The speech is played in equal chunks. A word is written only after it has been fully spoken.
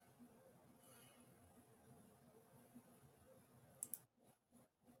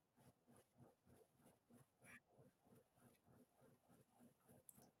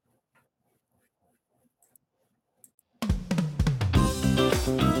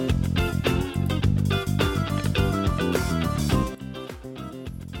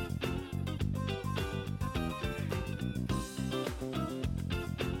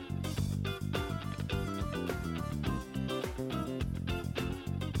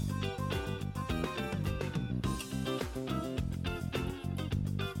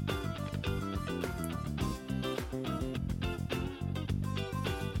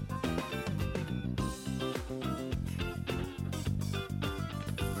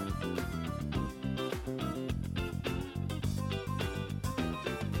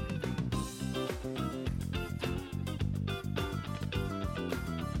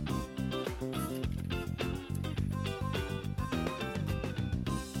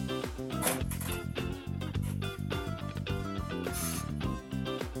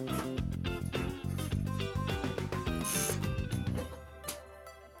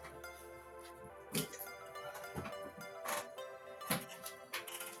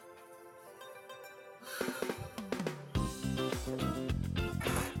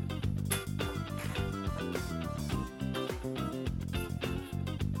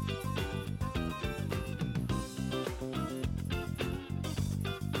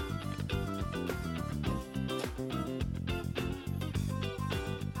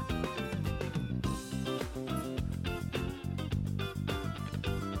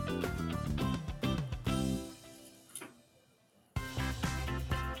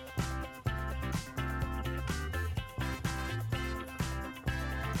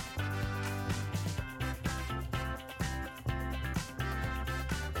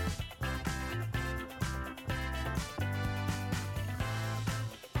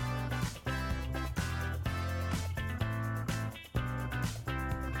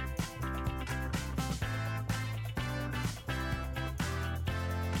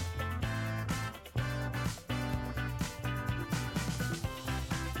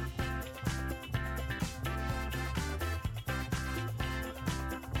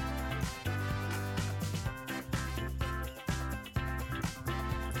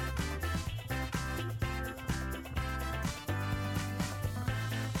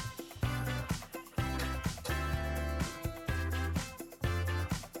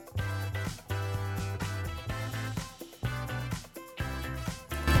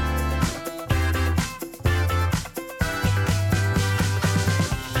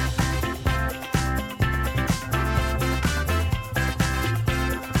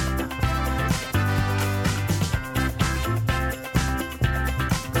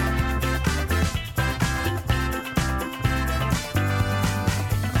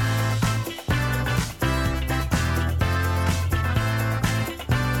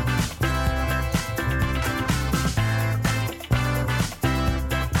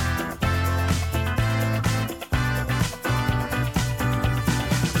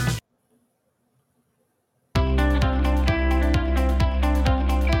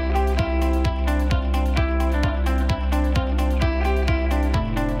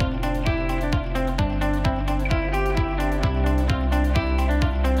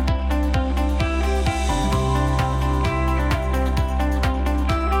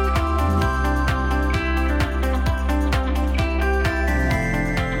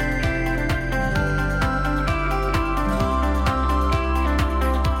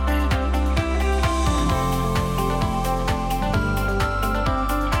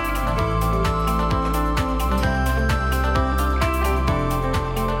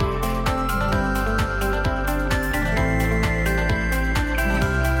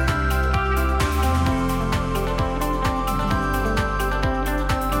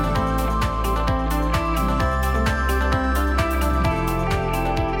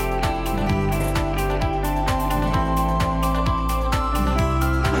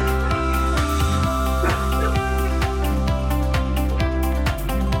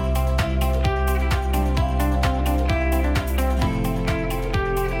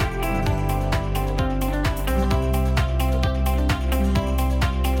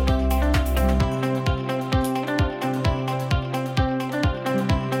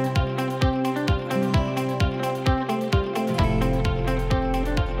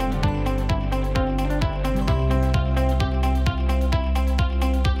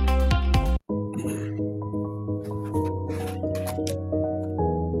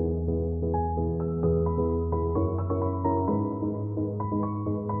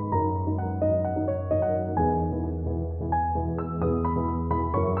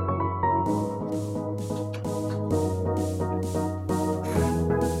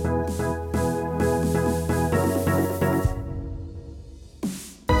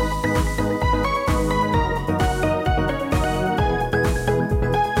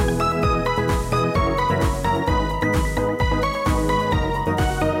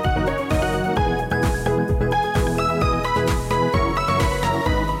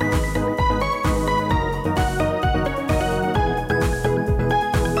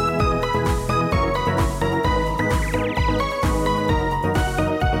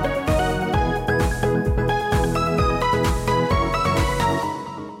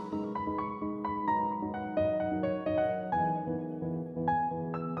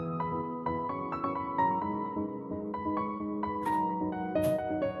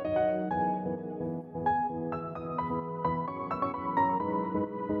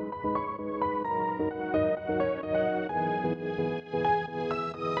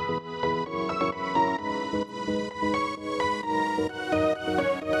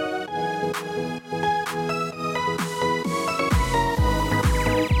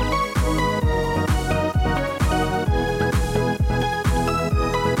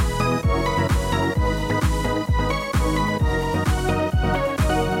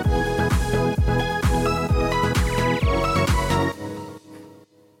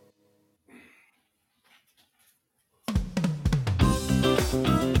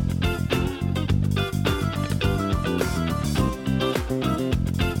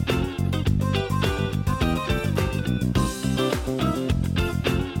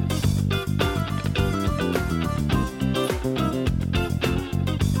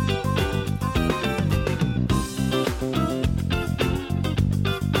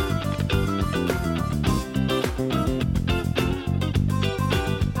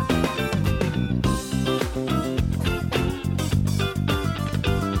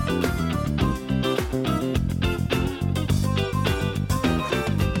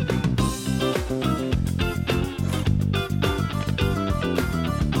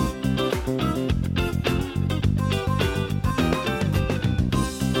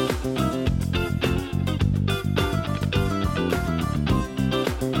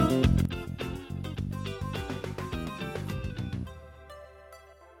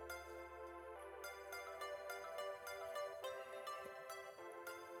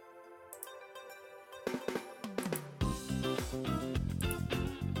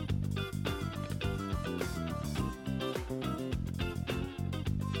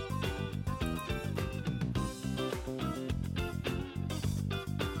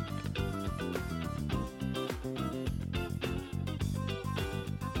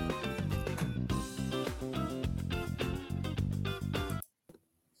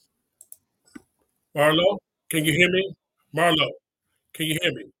Marlo, can you hear me? Marlo, can you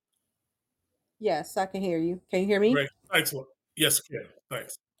hear me? Yes, I can hear you. Can you hear me? Great. Excellent. Yes, I can.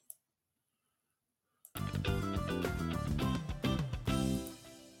 Thanks.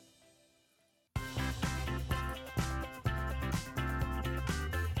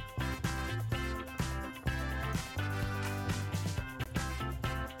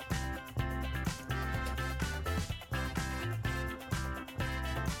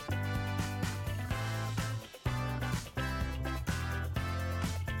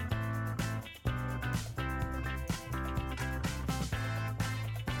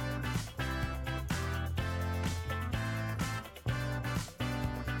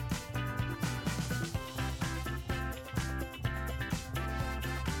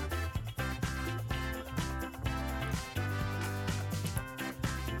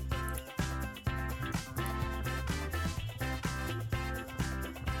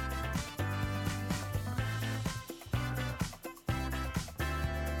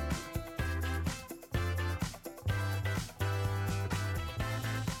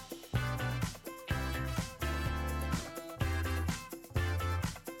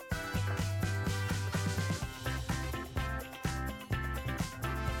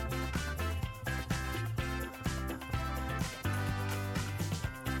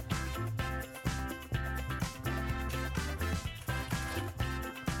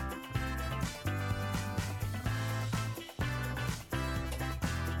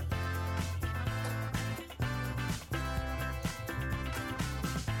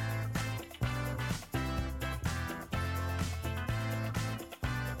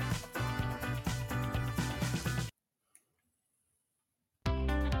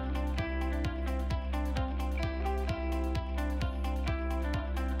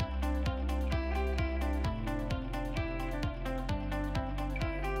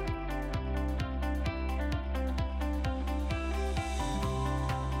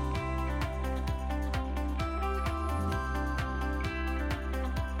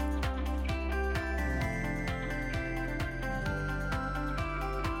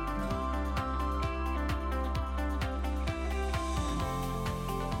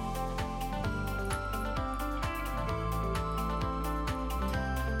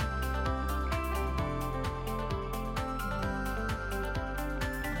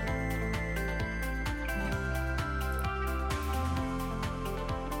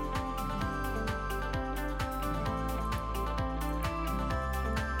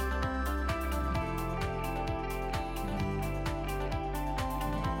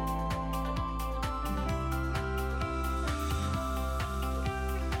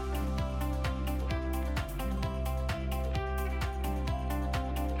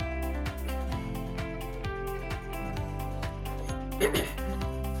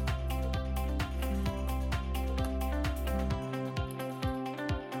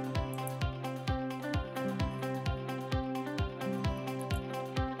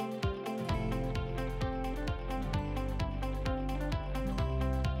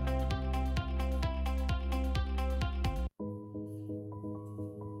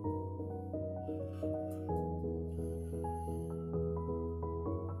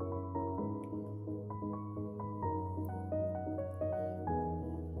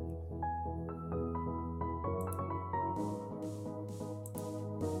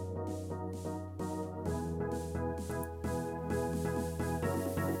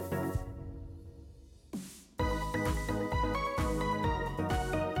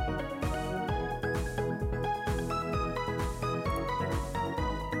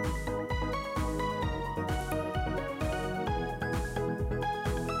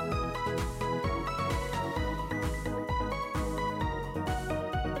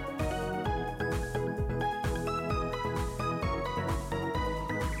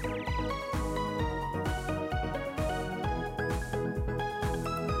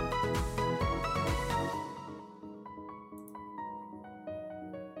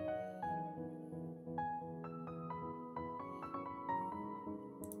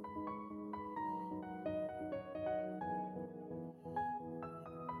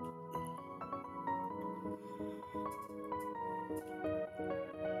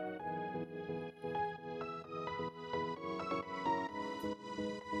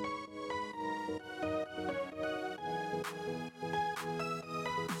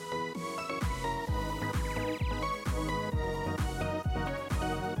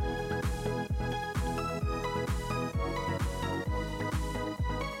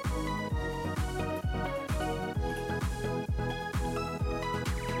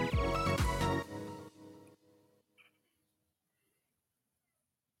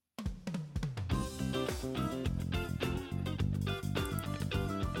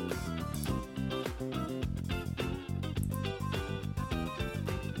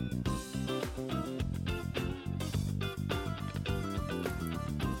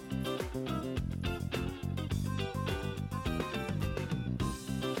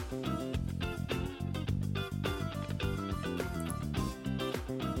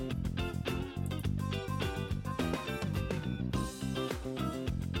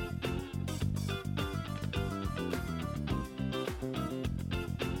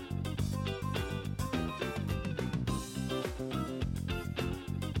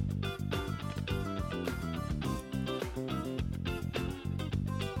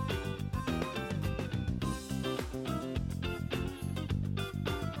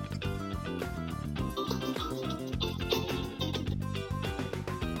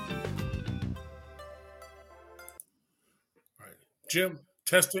 Jim,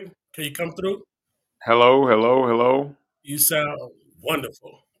 testing. Can you come through? Hello, hello, hello. You sound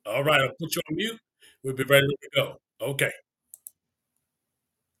wonderful. All right, I'll put you on mute. We'll be ready to go. Okay.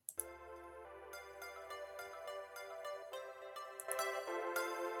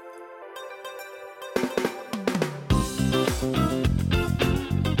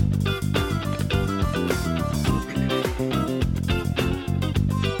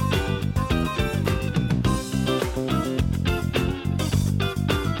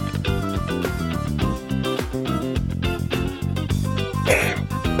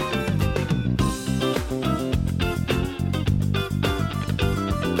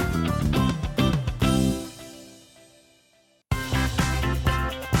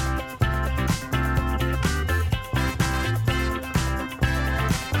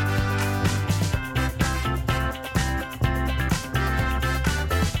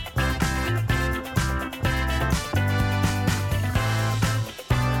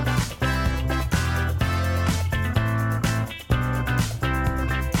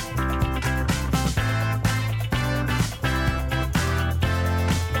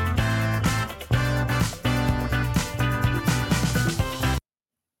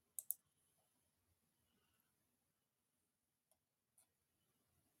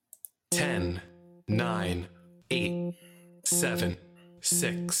 Ten, 9, 8, 7,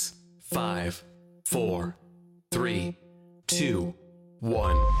 6, 5, 4, 3, 2,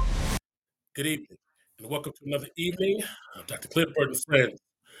 1. Good evening, and welcome to another evening of Dr. Clifton Burt and Friends,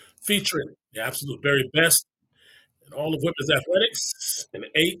 featuring the absolute very best in all of women's athletics and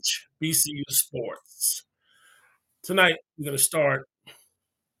HBCU sports. Tonight, we're going to start,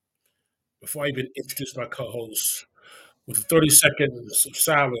 before I even introduce my co-host, with 30 seconds of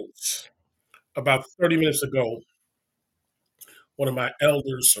silence. About 30 minutes ago, one of my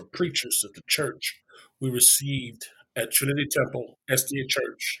elders or preachers at the church we received at Trinity Temple SDA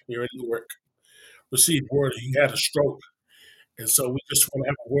Church here in Newark received word he had a stroke. And so we just want to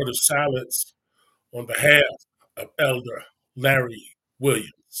have a word of silence on behalf of Elder Larry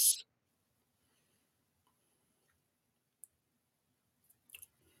Williams.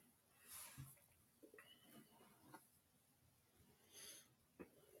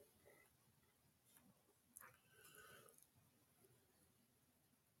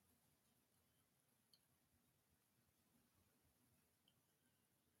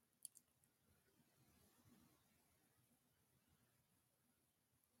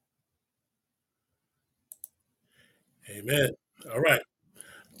 Amen. All right.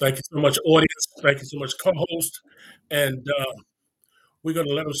 Thank you so much, audience. Thank you so much, co-host. And we're going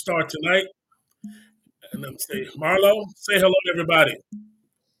to let them start tonight. And I'm say, Marlo, say hello to everybody.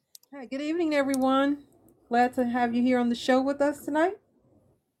 Hi, good evening, everyone. Glad to have you here on the show with us tonight.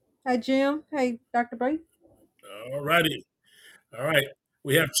 Hi, Jim. Hey, Dr. Bray. All righty. All right.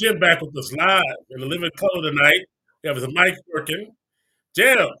 We have Jim back with us live in the living color tonight. We have his mic working.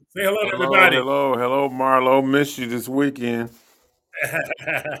 Jim, say hello to Hello, everybody. hello, hello, Marlo. Missed you this weekend.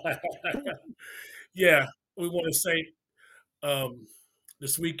 Yeah, we want to say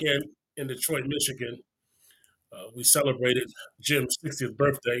this weekend in Detroit, Michigan, we celebrated Jim's 60th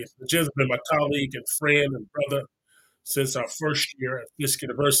birthday. Jim's been my colleague and friend and brother since our first year at Fisk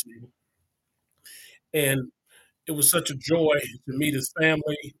University. And it was such a joy to meet his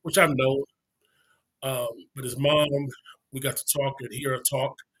family, which I've known, but his mom, we got to talk and hear her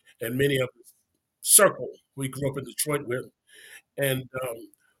talk, and many of his circle we grew up in Detroit with. And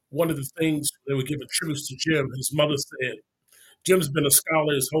one of the things they were giving tributes to Jim, his mother said, Jim's been a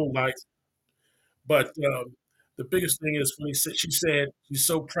scholar his whole life, but the biggest thing is when she said she's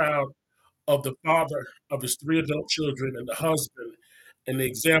so proud of the father of his three adult children and the husband and the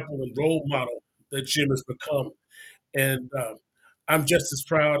example and role model that Jim has become. And I'm just as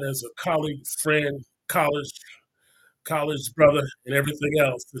proud as a colleague, friend, college brother, and everything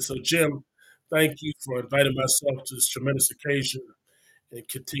else. And so, Jim, thank you for inviting myself to this tremendous occasion and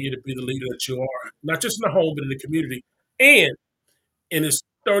continue to be the leader that you are, not just in the home, but in the community. And in his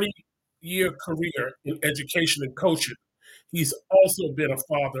 30-year career in education and coaching, he's also been a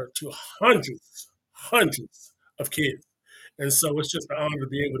father to hundreds of kids. And so it's just an honor to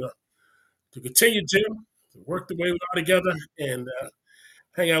be able to continue, Jim, to work the way we are together and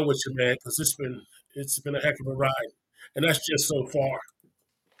hang out with you, man, because it's been a heck of a ride. And that's just so far.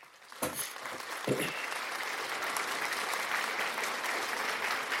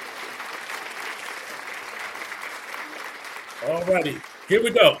 All righty, here we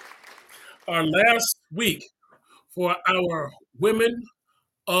go. Our last week for our Women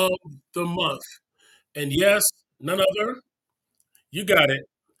of the Month. And yes, none other, you got it,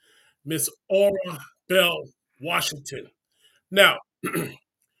 Miss Ora Belle Washington. Now,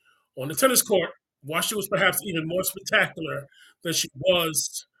 On the tennis court, Washington was perhaps even more spectacular than she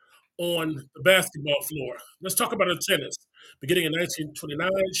was on the basketball floor. Let's talk about her tennis. Beginning in 1929,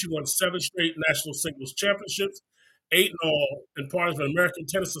 she won 7 straight national singles championships, 8 in all, and part of the American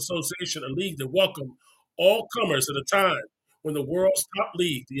Tennis Association, a league that welcomed all comers at a time when the world's top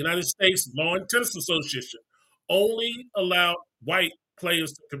league, the United States Lawn Tennis Association, only allowed white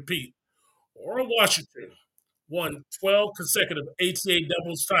players to compete. Ora Washington won 12 consecutive ATA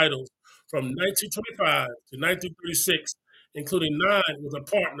doubles titles from 1925 to 1936, including 9 with her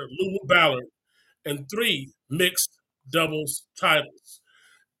partner Lulu Ballard and 3 mixed doubles titles.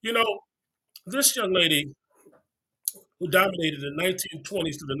 You know, this young lady who dominated the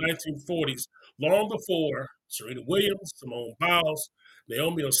 1920s to the 1940s, long before Serena Williams, Simone Biles,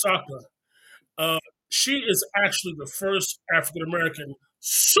 Naomi Osaka, uh, she is actually the first African American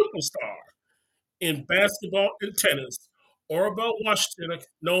superstar in basketball and tennis. Ora Belle Washington,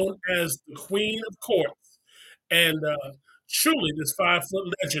 known as the Queen of Courts, and truly this 5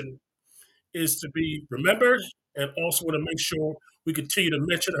 foot legend is to be remembered, and also want to make sure we continue to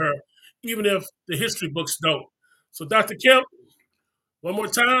mention her, even if the history books don't. So, Dr. Kemp, one more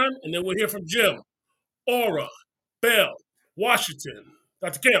time, and then we'll hear from Jim. Ora Belle Washington.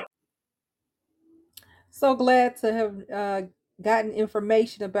 Dr. Kemp. So glad to have gotten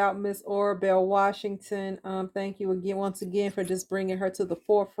information about Miss Ora Belle Washington. Thank you again, once again, for just bringing her to the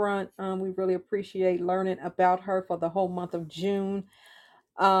forefront. We really appreciate learning about her for the whole month of June.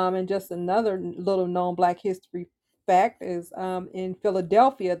 And just another little known Black history fact is in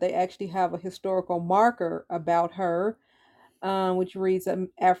Philadelphia, they actually have a historical marker about her, which reads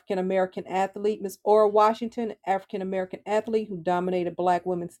African American athlete, Miss Ora Washington, African American athlete who dominated Black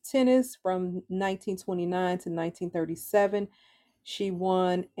women's tennis from 1929 to 1937. She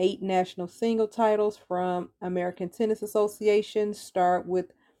won 8 national single titles from American Tennis Association, starred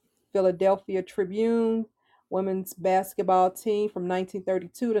with Philadelphia Tribune women's basketball team from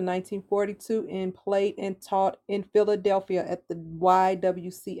 1932 to 1942 and played and taught in Philadelphia at the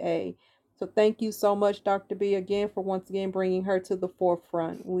YWCA. So thank you so much, Dr. B, again for once again bringing her to the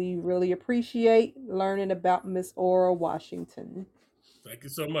forefront. We really appreciate learning about Miss Ora Washington. Thank you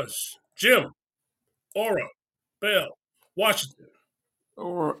so much. Jim. Ora Belle Washington.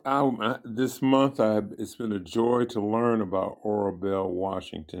 This month, it's been a joy to learn about Ora Belle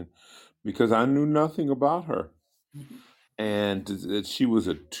Washington because I knew nothing about her. And that she was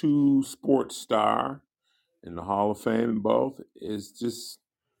a 2 sports star in the Hall of Fame in both is just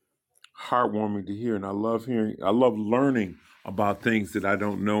heartwarming to hear. And I love learning about things that I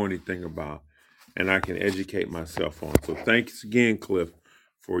don't know anything about and I can educate myself on. So thanks again, Cliff,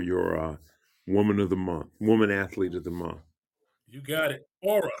 for your Woman Athlete of the Month. You got it.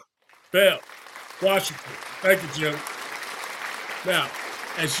 Ora Belle Washington. Thank you, Jim. Now,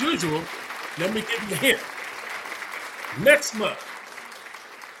 as usual, let me give you a hint. Next month,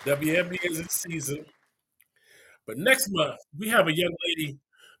 WNBA is in season, but next month, we have a young lady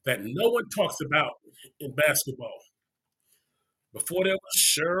that no one talks about in basketball. Before there was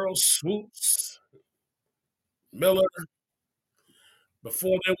Cheryl Swoops, Miller,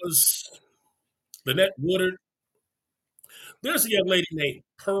 before there was Lynette Woodard, there's a young lady named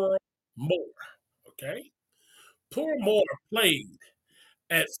Pearl Moore, okay? Pearl Moore played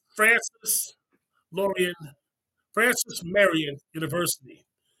at Lorian, Francis Marion University.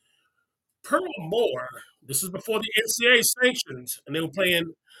 Pearl Moore, this is before the NCAA sanctions, and they were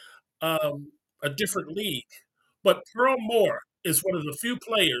playing a different league. But Pearl Moore is one of the few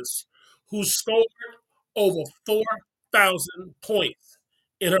players who scored over 4,000 points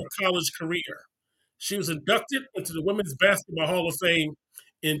in her college career. She was inducted into the Women's Basketball Hall of Fame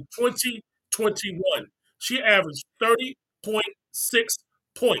in 2021. She averaged 30.6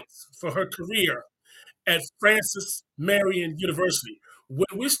 points for her career at Francis Marion University. When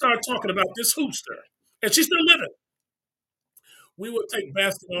we start talking about this hoopster, and she's still living, we will take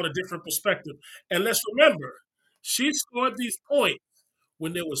basketball a different perspective. And let's remember, she scored these points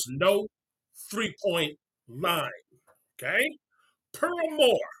when there was no 3-point line. Okay? Pearl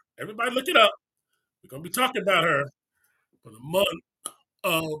Moore. Everybody look it up. We're going to be talking about her for the month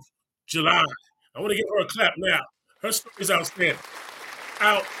of July. I want to give her a clap now. Her story is outstanding.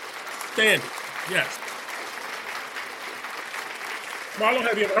 Outstanding. Yes. Marlo,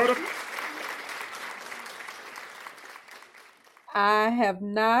 have you ever heard of her? I have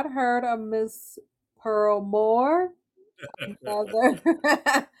not heard of Miss Pearl Moore. Another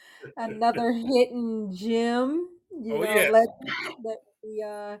another hidden gem, Yes. that we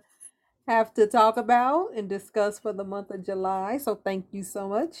have to talk about and discuss for the month of July. So thank you so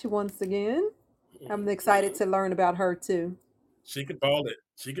much once again. I'm excited to learn about her too. She could ball it.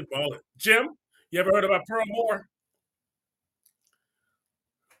 She could ball it. Jim, you ever heard about Pearl Moore?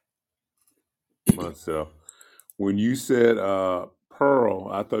 Myself. When you said Pearl,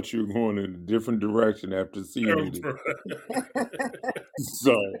 I thought you were going in a different direction after seeing it. Pearl.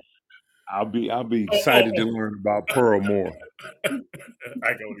 So I'll be Oh, excited to learn about Pearl more. I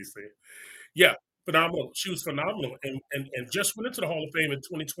get what he's saying. Yeah, phenomenal. She was phenomenal, and just went into the Hall of Fame in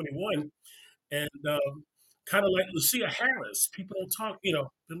 2021. And kind of like Lucia Harris, people don't talk. They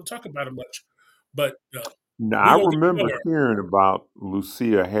don't talk about her much, but Now we're I gonna get to remember know her. hearing about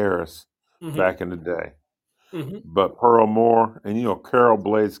Lucia Harris Hmm. back in the day, Hmm. but Pearl Moore and Carol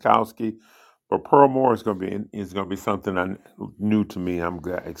Blazkowski, but Pearl Moore is going to be something new to me. I'm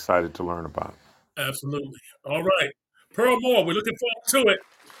excited to learn about. Absolutely. All right, Pearl Moore. We're looking forward to it.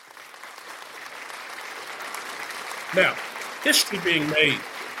 Now, history being made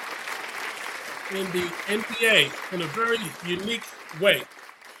in the NBA in a very unique way.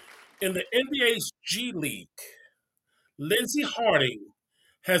 In the NBA's G League, Lindsey Harding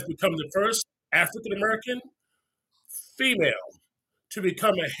has become the first African American female to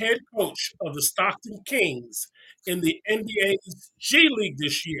become a head coach of the Stockton Kings in the NBA's G League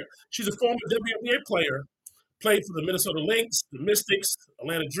this year. She's a former WNBA player, played for the Minnesota Lynx, the Mystics,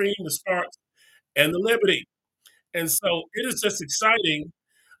 Atlanta Dream, the Sparks, and the Liberty. And so it is just exciting.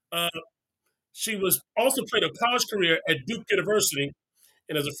 Uh, she was also played a college career at Duke University,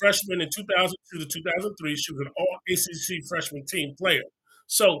 and as a freshman in 2002 to 2003, she was an All ACC freshman team player.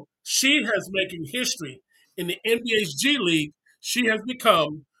 So she has making history in the NBA's G League. She has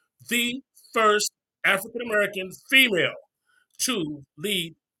become the first African American female to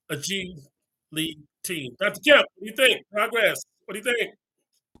lead a G League team. Dr. Kemp, what do you think? Progress. What do you think?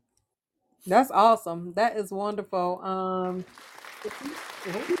 That's awesome. That is wonderful. Mhm.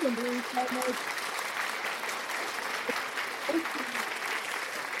 She's been doing so much.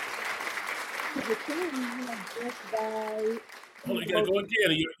 The team, just by Hold on, you gotta well, go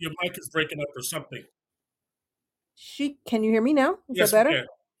again. Your mic is breaking up or something. she can you hear me now? Is that Yes, we better? can.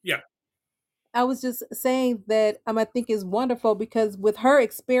 Yeah. I was just saying that I think is wonderful because with her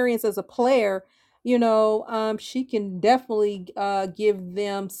experience as a player, she can definitely give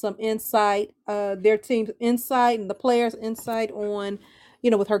them some insight, their team's insight and the players' insight on,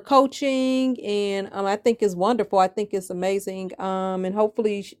 with her coaching, and I think is wonderful. I think it's amazing, and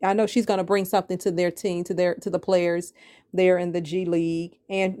hopefully, I know she's going to bring something to their team, to the players there in the G League,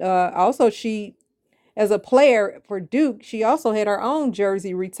 and also she as a player for Duke, she also had her own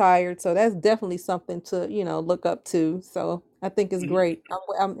jersey retired. So that's definitely something to, look up to. So I think it's Mhm. great.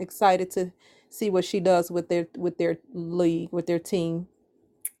 I'm excited to see what she does with their league, with their team.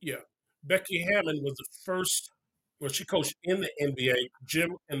 Yeah. Becky Hammond was the first, well, she coached in the NBA.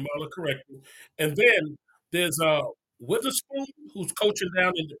 Jim and Marla correct me. And then there's Witherspoon, who's coaching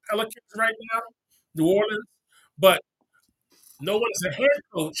down in the Pelicans right now, New Orleans. But no one is a head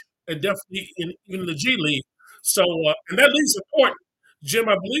coach, and definitely in the G League. So, and that league's important. Jim,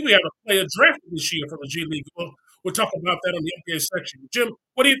 I believe we have a player drafted this year from the G League. We'll talk about that in the NBA section. Jim,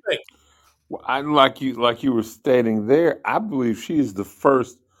 what do you think? Well, I like you were stating there. I believe she is the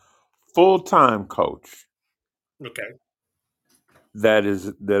first full-time coach Okay. that is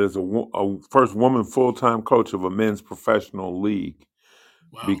a first woman full-time coach of a men's professional league,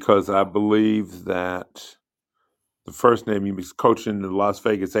 Wow. because I believe that the first name you was coaching the Las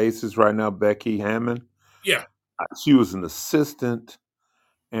Vegas Aces right now, Becky Hammond. Yeah. She was an assistant,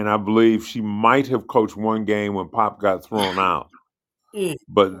 and I believe she might have coached one game when Pop got thrown out. Mm.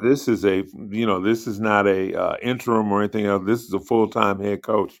 But this is not a interim or anything else. This is a full-time head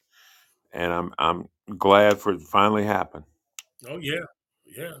coach, and I'm glad for it finally happened. Oh, yeah.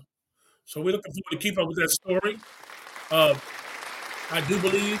 Yeah. So we're looking forward to keep up with that story. Uh, I do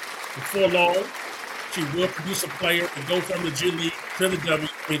believe before long she will produce a player and go from the G League to the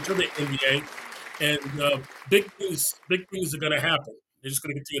to the NBA, and big things are going to happen. They're just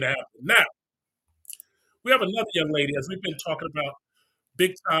going to continue to happen. Now we have another young lady, as we've been talking about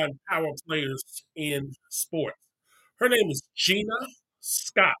big time power players in sports. Her name is Gina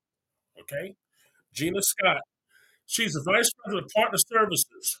Scott. Okay, Gina Scott. She's the vice president of partner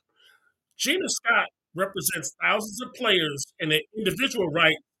services. Gina Scott represents thousands of players in their individual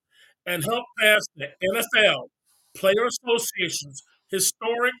right and helped pass the NFL Player Association's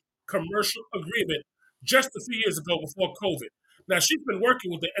historic commercial agreement just a few years ago before COVID. Now, she's been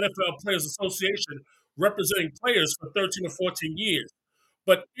working with the NFL Players Association representing players for 13 or 14 years.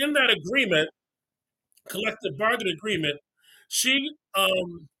 But in that agreement, collective bargaining agreement, she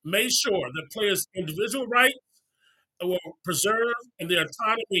made sure that players' individual rights were preserved and their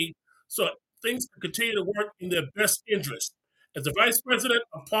autonomy so things can continue to work in their best interest. As the vice president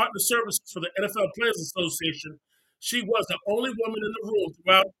of partner services for the NFL Players Association, she was the only woman in the room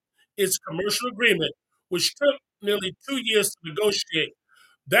throughout its commercial agreement, which took nearly 2 years to negotiate.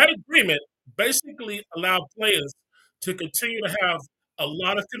 That agreement basically allowed players to continue to have a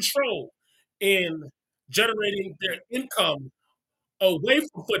lot of control in generating their income away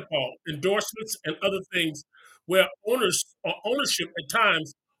from football, endorsements, and other things where owners or ownership at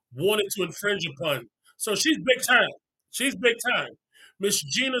times wanted to infringe upon. So she's big time. She's big time. Miss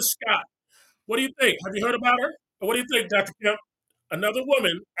Gina Scott. What do you think? Have you heard about her? Or what do you think, Dr. Kemp? Another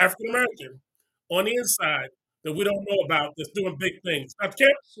woman, African American, on the inside that we don't know about that's doing big things. Dr.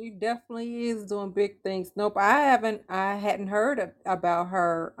 Kemp? She definitely is doing big things. Nope, I hadn't heard about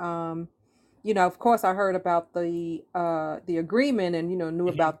her. Of course I heard about the agreement and knew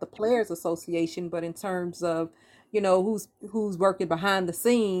Mhm. about the players association, but in terms of, who's working behind the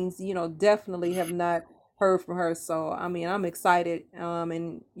scenes, definitely have not heard from her. So, I mean, I'm excited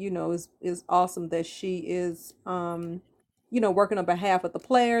and it's awesome that she is working on behalf of the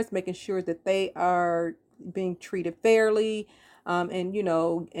players, making sure that they are being treated fairly, and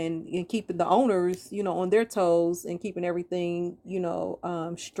and keeping the owners on their toes and keeping everything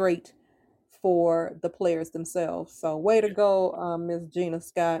straight for the players themselves. So way to go, Miss Gina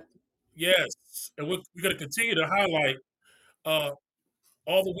Scott. Yes. And we're going to continue to highlight uh,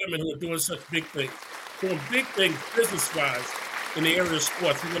 all the women who are doing such big things, doing big things business wise in the area of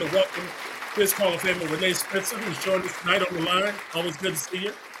sports. We want to welcome Quiz Hall of Famer Renee Spencer, who's joined us tonight on the line. Always good to see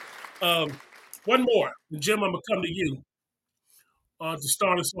you. One more. And Jim, I'm going to come to you to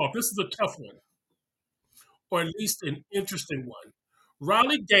start us off. This is a tough one, or at least an interesting one.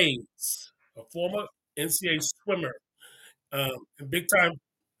 Riley Gaines, a former NCAA swimmer and big time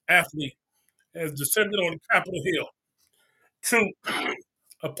athlete, has descended on Capitol Hill to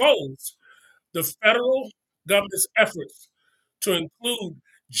oppose the federal government's efforts to include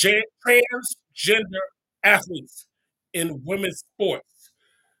transgender athletes in women's sports.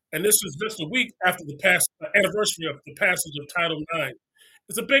 And this was just a week after the anniversary of the passage of Title IX.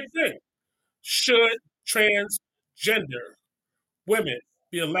 It's a big thing. Should transgender women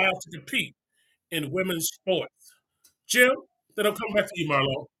be allowed to compete in women's sports? Jim, then I'll come back to you,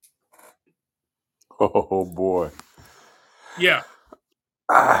 Marlo. Oh boy. Yeah,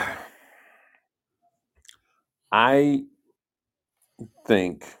 Ah, I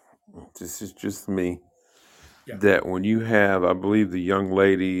think, this is just me, yeah. that when you have, I believe, the young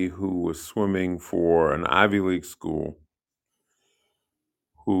lady who was swimming for an Ivy League school,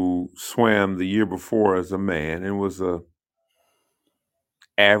 who swam the year before as a man and was a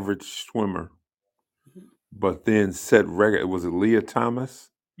average swimmer, Mhm. but then set record. Was it Leah Thomas?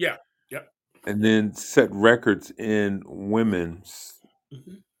 Yeah, yeah. And then set records in women's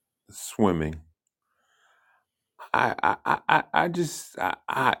Mhm. swimming. I just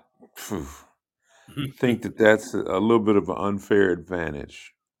phew, think that that's a little bit of an unfair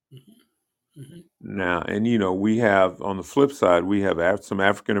advantage. Mhm. Mhm. Now, and we have on the flip side, we have some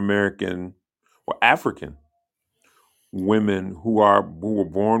African American or African women who were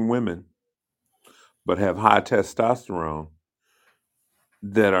born women but have high testosterone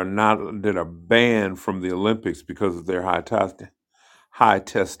that are banned from the Olympics because of their high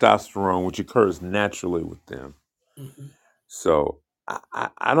testosterone, which occurs naturally with them. Mhm. So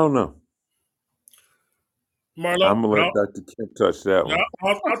I don't know. Marlo, I'm gonna let Dr. Kemp touch that yeah,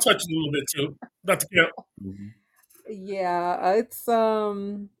 one. I'll touch it a little bit too. Dr. Kemp. Mhm. Yeah, it's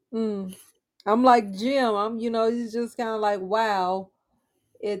I'm like Jim. He's just kind of like, wow.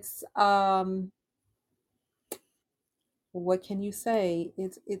 It's what can you say?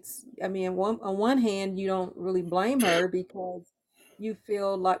 It's I mean, on one hand, you don't really blame her because you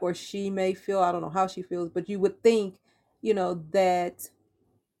feel like, or she may feel, I don't know how she feels, but you would think, that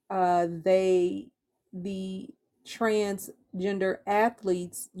they the transgender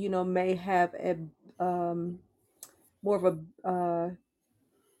athletes, may have um more of a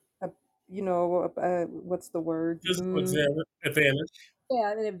what's the word? Physical advantage.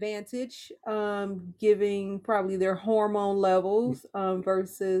 Yeah, an advantage, giving probably their hormone levels,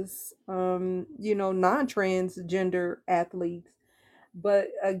 versus non-transgender athletes. But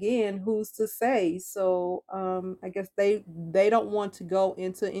again, who's to say? So I guess they don't want to go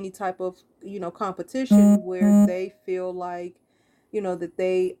into any type of competition where they feel like that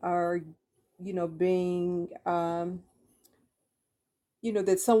they are being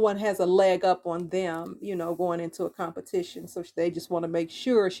that someone has a leg up on them, going into a competition. So they just want to make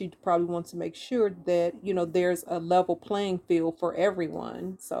sure, she probably wants to make sure that, there's a level playing field for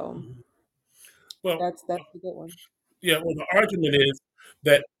everyone. So Mhm. Well, that's a good one. yeah. Well, the argument is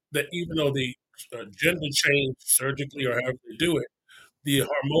that even though the gender change surgically or however they do it, the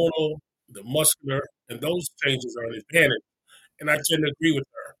hormonal, the muscular, and those changes are an advantage. And I tend to agree with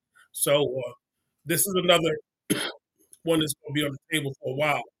her. So this is another one that's going to be on the table for a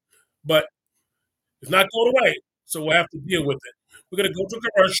while, but it's not going away. So we'll have to deal with it. We're going to go to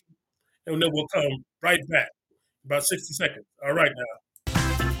commercial, and then we'll come right back. About 60 seconds. All right now.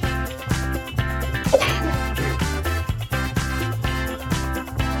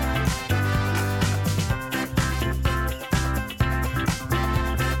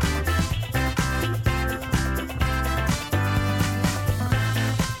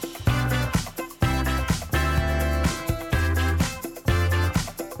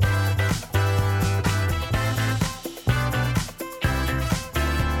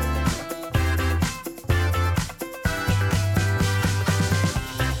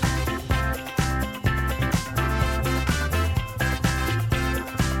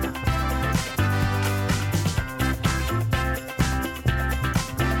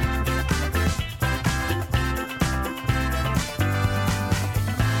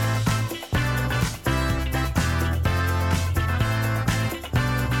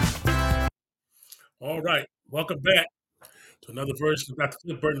 All right. Welcome back to another version of Dr.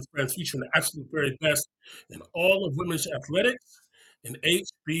 Clifton Burt and Friends, featuring the absolute very best in all of women's athletics and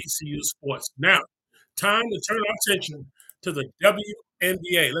HBCU sports. Now, time to turn our attention to the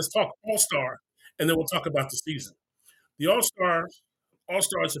WNBA. Let's talk All-Star, and then we'll talk about the season. The All-Stars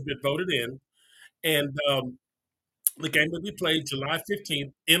have been voted in, and the game will be played July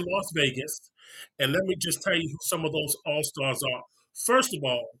 15th in Las Vegas. And let me just tell you who some of those All-Stars are. First of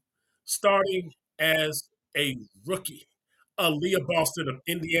all, starting as a rookie, Aaliyah Boston of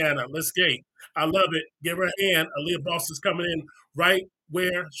Indiana. Let's go. I love it. Give her a hand. Aaliyah Boston's coming in right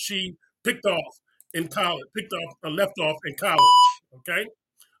where she picked off in college, left off in college. Okay?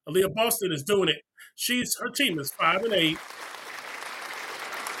 Aaliyah Boston is doing it. Her team is 5-8.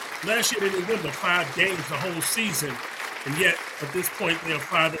 Last year they didn't win but 5 games the whole season, and yet at this point they are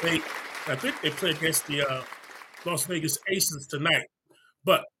 5-8. I think they play against the Las Vegas Aces tonight.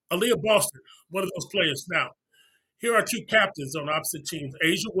 But Aaliyah Boston, one of those players. Now, here are 2 captains on opposite teams: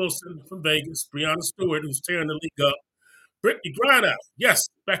 Asia Wilson from Vegas, Breanna Stewart, who's tearing the league up, Brittany Griner, yes,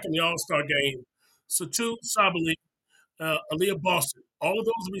 back in the All-Star game, Satu Sabali, Aaliyah Boston. All of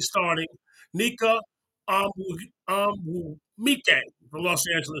those will be starting. Nika Amwumike from Los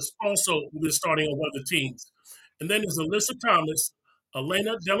Angeles also will be starting on one of the teams. And then there's Alyssa Thomas,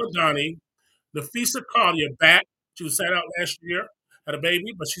 Elena Deladani, Nafisa Collier back. She was sat out last year, had a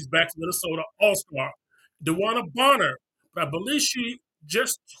baby, but she's back to Minnesota All-Star. Dewana Bonner, but I believe she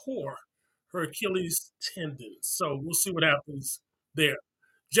just tore her Achilles tendon. So we'll see what happens there.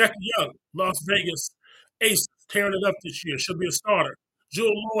 Jackie Young, Las Vegas Aces, tearing it up this year. She'll be a starter.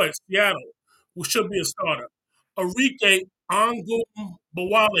 Jewel Lloyd, Seattle, who should be a starter. Arike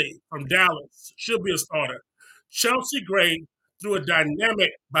Angumbawale from Dallas, should be a starter. Chelsea Gray threw a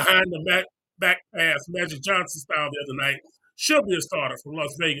dynamic behind the back pass, Magic Johnson style the other night. She'll be a starter from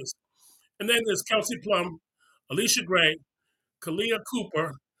Las Vegas. And then there's Kelsey Plum, Alicia Gray, Kalia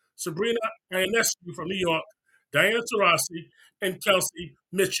Cooper, Sabrina Ionescu from New York, Diana Taurasi, and Kelsey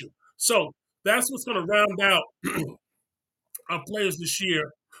Mitchell. So that's what's going to round out our players this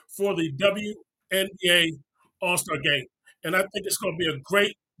year for the WNBA All-Star game. And I think it's going to be a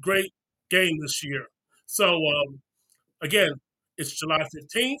great, great game this year. So, again, it's July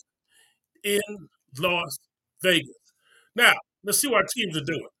 15th in Las Vegas. Now, let's see what our teams are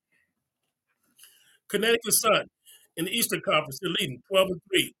doing. Connecticut Sun in the Eastern Conference, they're leading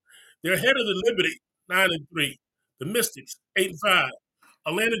 12-3. They're ahead of the Liberty, 9-3. The Mystics, 8-5.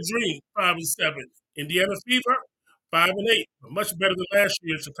 Atlanta Dream, 5-7. Indiana Fever, 5-8. Much better than last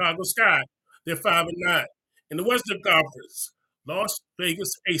year. Chicago Sky, they're 5-9. In the Western Conference, Las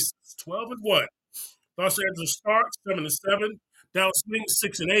Vegas Aces, 12-1. Los Angeles Sparks, 7-7. Dallas Wings,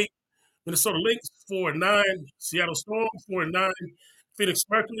 6-8. Minnesota Lynx, 4-9. Seattle Storm, 4-9. Phoenix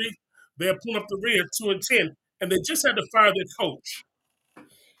Mercury, they're pulling up the rear, 2-10. And they just had to fire their coach,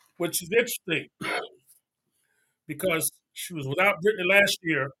 which is interesting because she was without Brittany last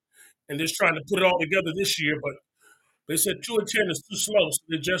year and just trying to put it all together this year. But they said 2-10 is too slow, so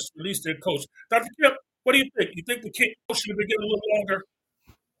they just released their coach. Dr. Kemp, what do you think? You think the coach should have been getting a little longer?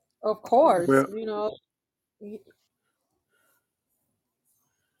 Of course, Well,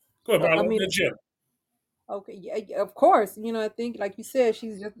 Go ahead, I Marlon. mean, Then Jim. okay, yeah, of course. I think, like you said,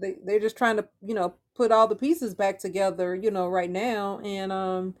 they're just trying to, put all the pieces back together, right now, and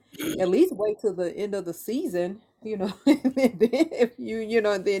at least wait till the end of the season, and then if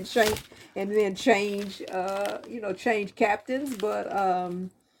then change, change captains. But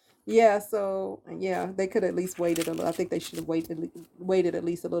Yeah, so yeah, they could at least waited a little. I think they should have waited at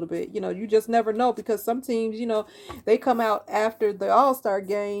least a little bit. You just never know because some teams, they come out after the All-Star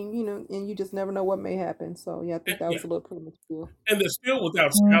game, and you just never know what may happen. So yeah, I think that Yeah, was a little premature. and they're still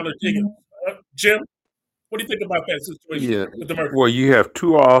without Skylar Diggins. Jim, what do you think about that situation Yeah. with the Mercury? Well, you have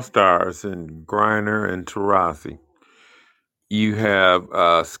two All Stars in Griner and Taurasi. You have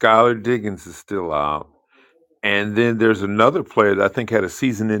Skylar Diggins is still out, and then there's another player that I think had a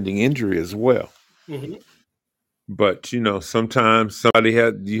season-ending injury as well. Hmm. But sometimes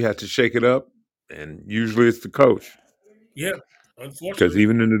you have to shake it up, and usually it's the coach. Yeah, Because unfortunately.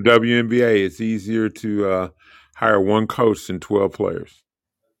 even in the WNBA, it's easier to hire one coach than 12 players.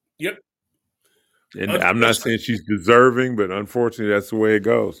 Yep, And I'm not unfortunately saying she's deserving, but unfortunately, that's the way it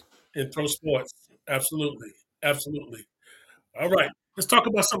goes. in pro sports. Absolutely, absolutely. All right, let's talk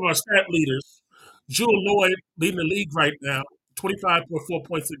about some of our stat leaders. Jewel Lloyd leading the league right now, 25.4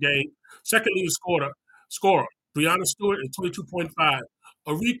 points a game. Second leading scorer. Brianna Stewart is 22.5.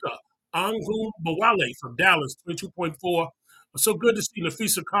 Arika Angumbawale from Dallas, 22.4. So good to see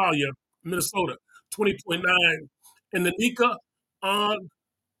Nafisa Collier, Minnesota, 20.9. And Nanika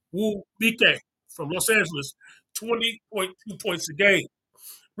Anwubike from Los Angeles, 20.2 points a game.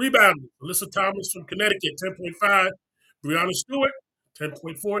 Rebounding, Alyssa Thomas from Connecticut, 10.5. Brianna Stewart,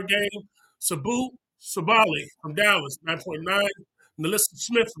 10.4 a game. Sabu Sabali from Dallas, 9.9. Melissa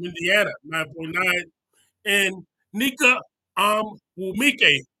Smith from Indiana, 9.9. And Nika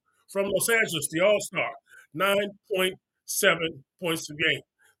Wumike from Los Angeles, the All-Star, 9.7 points a game.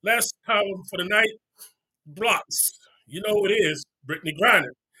 Last column for the night, blocks. You know who it is, Brittany Griner,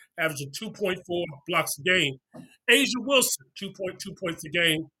 averaging 2.4 blocks a game. Asia Wilson, 2.2 points a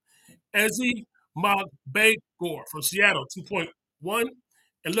game. Ezzy Magbegor from Seattle, 2.1.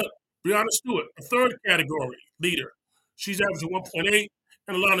 And look, Brianna Stewart, a third category leader. She's averaging 1.8.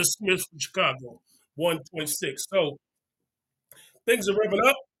 And Alana Smith from Chicago, 1.6. So things are revving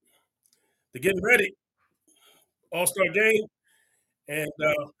up. They're getting ready. All-Star game and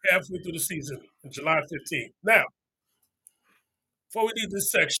halfway through the season on July 15th. Now, before we leave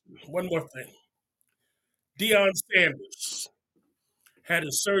this section, one more thing. Deion Sanders had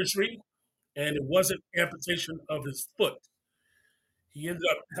his surgery, and it wasn't amputation of his foot. He ended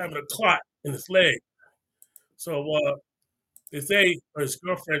up having a clot in his leg. So they say, or his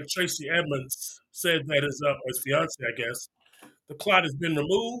girlfriend Tracy Edmonds said that his fiance, I guess, the clot has been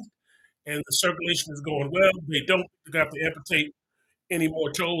removed and the circulation is going well. They don't have to amputate any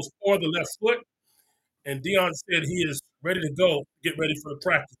more toes or the left foot. And Dion said he is ready to go, get ready for the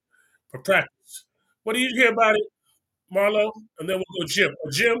practice. For practice. What do you hear about it, Marlo? And then we'll go Jim.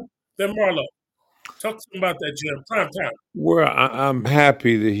 Or Jim, then Marlo. Talk to me about that, Jim. Prime time. Well, I'm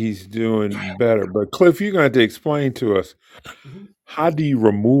happy that he's doing better. But, Cliff, you're going to have to explain to us, Mhm. how do you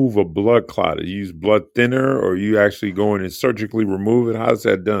remove a blood clot? Do you use blood thinner, or you actually go in and surgically remove it? How's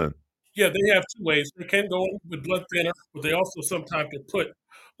that done? Yeah, they have two ways. They can go in with blood thinner, but they also sometimes can put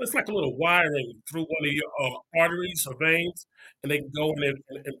it's like a little wiring through one of your arteries or veins, and they can go in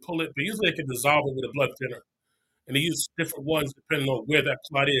and pull it. But usually they can dissolve it with a blood thinner, and they use different ones depending on where that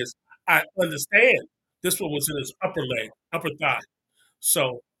clot is. I understand this one was in his upper leg, upper thigh,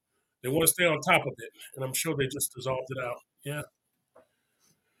 so they want to stay on top of it, and I'm sure they just dissolved it out. Yeah,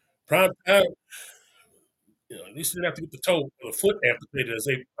 prime time. At least they didn't have to get the toe or the foot amputated as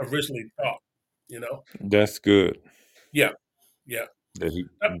they originally thought. You know, That's good yeah, yeah. that he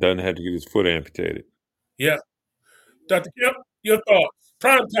Uh, doesn't have to get his foot amputated. Yeah. Dr. Kemp, your thoughts.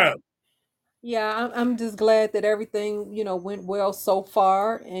 Prime time. Yeah, I'm just glad that everything, went well so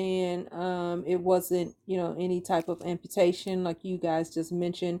far, and it wasn't, any type of amputation like you guys just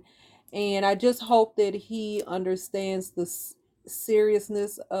mentioned. And I just hope that he understands the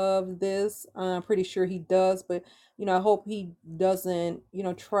seriousness of this. I'm pretty sure he does, but I hope he doesn't,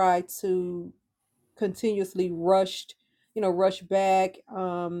 try to continuously rush back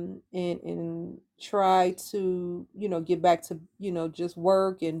and try to get back to just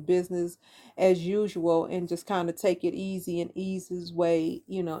work and business as usual and just kind of take it easy and ease his way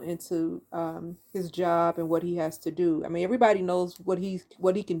into his job and what he has to do. I mean, everybody knows what he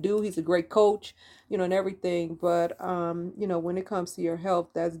can do. He's a great coach, and everything, but when it comes to your health,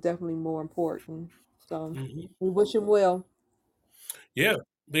 that's definitely more important. So Hmm. we wish him well. Yeah.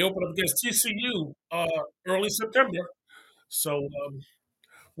 They open up against TCU early September. So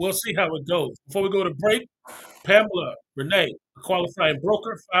we'll see how it goes. Before we go to break, Pamela Renee, a qualifying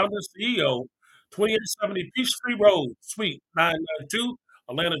broker, founder, CEO, 2870 Peachtree Road, Suite 992,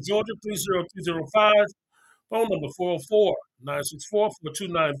 Atlanta, Georgia, 30205. Phone number 404 964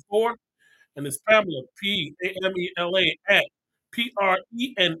 4294. And it's Pamela, Pamela, at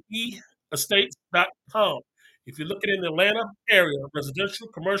PRENE estates.com. If you're looking in the Atlanta area, residential,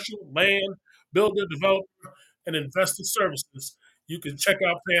 commercial, land, builder, developer, and investor services, you can check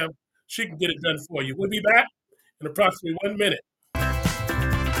out Pam. She can get it done for you. We'll be back in approximately 1 minute.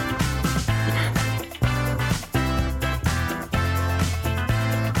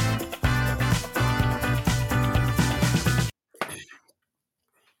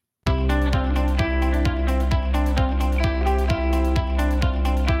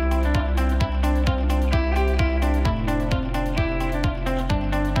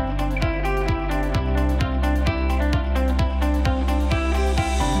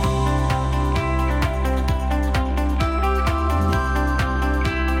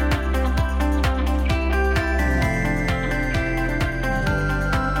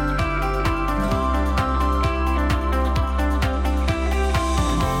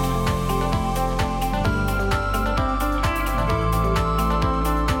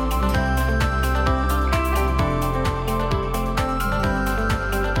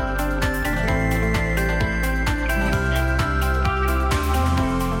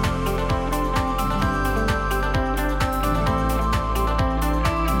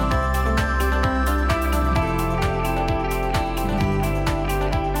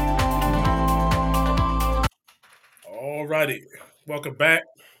 All righty. Welcome back.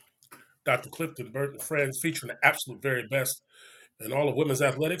 Dr. Clifton Burt and Friends, featuring the absolute very best in all of women's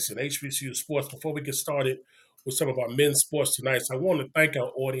athletics and HBCU sports. Before we get started with some of our men's sports tonight, so I want to thank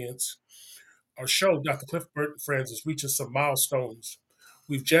our audience. Our show, Dr. Clifton Burt and Friends, is reaching some milestones.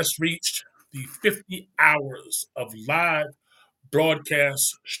 We've just reached the 50 hours of live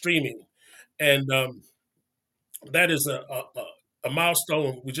broadcast streaming. And that is a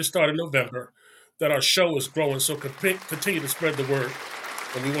milestone. We just started in November that our show is growing. So continue to spread the word.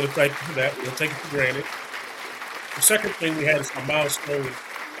 And we want to thank you for that. We don't take it for granted. The second thing we had as a milestone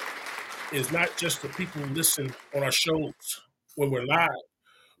is not just the people who listen on our shows when we're live,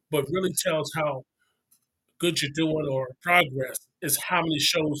 but really tells how good you're doing or progress is how many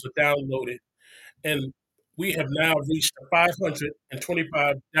shows are downloaded. And we have now reached the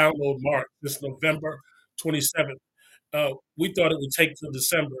 525 download mark this November 27th. We thought it would take till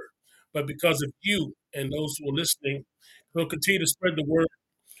December, but because of you and those who are listening, we'll continue to spread the word.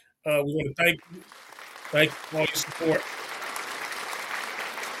 We want to thank you. Thank you for all your support.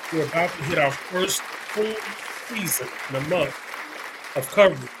 We're about to hit our first full season in a month of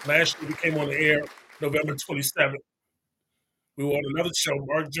coverage. Last year we came on the air November 27th. We were on another show,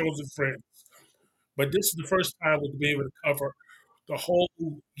 Mark Jones and Friends. But this is the first time we'll be able to cover the whole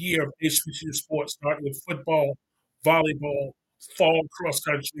year of HBCU sports, starting with football, volleyball, fall cross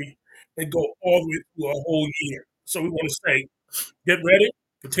country, and go all the way through a whole year. So we want to say, get ready,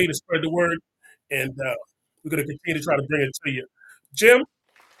 continue to spread the word, and we're going to continue to try to bring it to you. Jim?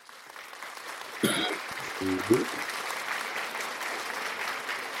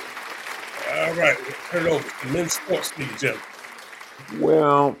 All right, we'll turn it over to men's sports to you, Jim.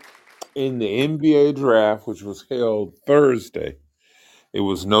 Well, in the NBA draft, which was held Thursday, it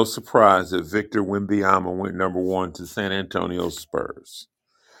was no surprise that Victor Wembanyama went number 1 to San Antonio Spurs.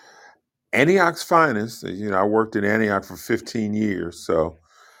 Antioch's finest, I worked in Antioch for 15 years, so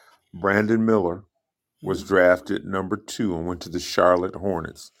Brandon Miller was drafted number 2 and went to the Charlotte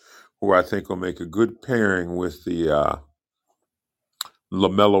Hornets, who I think will make a good pairing with the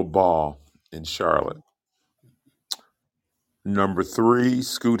LaMelo Ball in Charlotte. Number 3,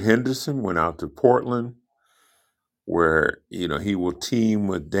 Scoot Henderson went out to Portland, where, he will team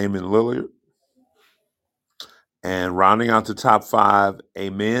with Damian Lillard. And rounding out the top 5,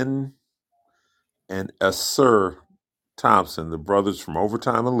 Amen and Asir Thompson, the brothers from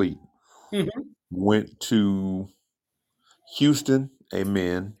Overtime Elite, went to Houston,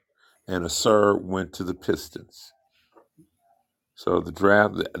 Amen, and Asir went to the Pistons. So the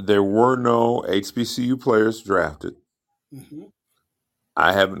draft, there were no HBCU players drafted.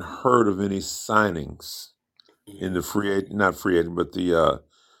 I haven't heard of any signings in the not free agent, but the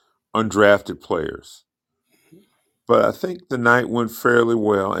undrafted players. But I think the night went fairly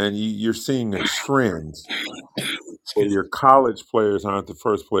well, and you're seeing a trend where your college players aren't the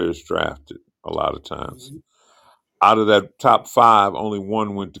first players drafted a lot of times. Out of that top 5, only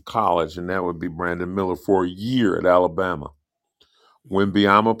 1 went to college, and that would be Brandon Miller for a year at Alabama.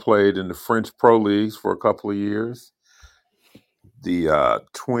 Wembanyama played in the French Pro Leagues for a couple of years. The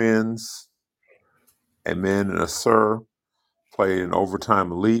twins, Amen and Asir, played in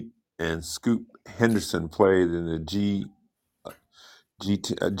Overtime Elite, and Scoot Henderson played in the G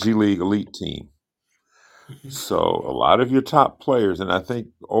League Elite team. So a lot of your top players, and I think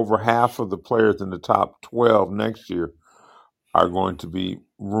over half of the players in the top 12 next year are going to be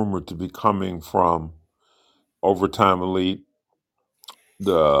rumored to be coming from Overtime Elite,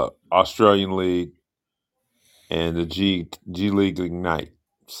 the Australian League, and the G League Ignite.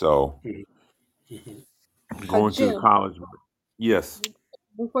 So Mhm. Mhm. going to the Jim, college. Yes,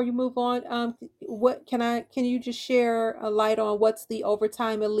 before you move on, what can you just share a light on what's the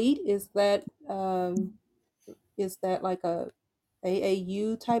overtime elite? Is that like a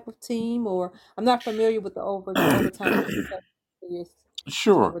AAU type of team, or I'm not familiar with the overtime elite. So I'm curious to know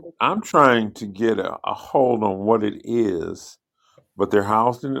sure. what it. I'm trying to get a hold on what it is, but they're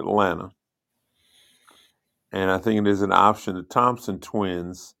housed in Atlanta, and I think there's an option. The Thompson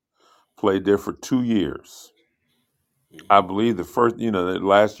twins played there for 2 years. I believe the first, the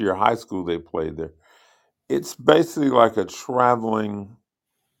last year of high school they played there. It's basically like a traveling,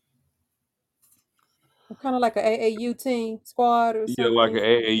 Kind of like a AAU team squad or yeah, like an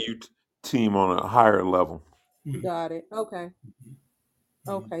something. AAU team on a higher level. Mhm. Got it. Okay. Mhm.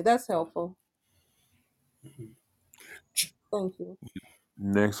 Okay, that's helpful. Mhm. Thank you.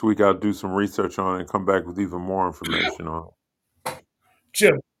 Next week I'll do some research on it and come back with even more information on it.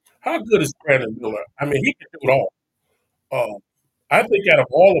 Jim, how good is Brandon Miller? I mean, he can do it all. I think out of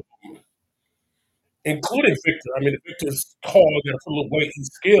all of them, including Victor, I mean, Victor's tall, got a little weight, he's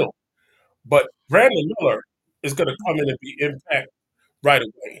skilled, but Brandon Miller is going to come in and be impact right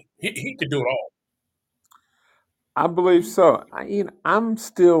away. He can do it all. I believe so. I'm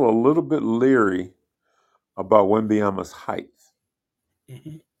still a little bit leery about Wembyama's height.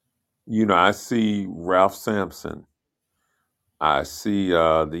 Hmm. I see Ralph Sampson. I see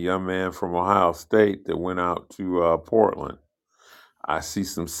the young man from Ohio State that went out to Portland. I see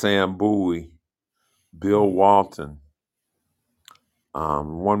some Sam Bowie, Bill Hmm. Walton,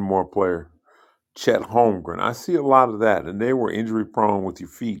 one more player, Chet Holmgren. I see a lot of that, and they were injury prone with your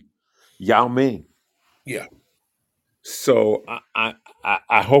feet. Yao Ming. Yeah. So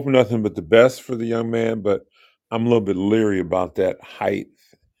I hope nothing but the best for the young man, but I'm a little bit leery about that height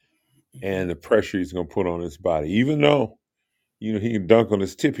Hmm. and the pressure he's going to put on his body. Even though he can dunk on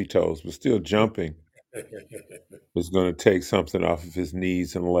his tippy toes, but still jumping is going to take something off of his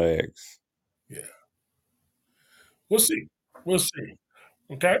knees and legs. Yeah. We'll see. We'll see.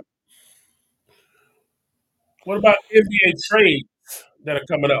 Okay. What about NBA trades that are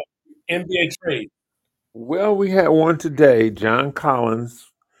coming up? NBA trade. Well, we had one today. John Collins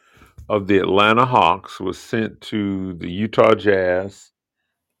of the Atlanta Hawks was sent to the Utah Jazz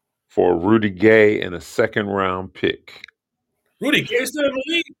for Rudy Gay and a second round pick. Rudy Gay still in the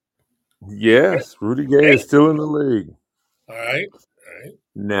league? Yes, Rudy Gay is Hey. still in the league. All right. All right.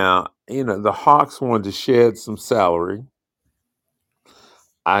 Now, the Hawks wanted to shed some salary.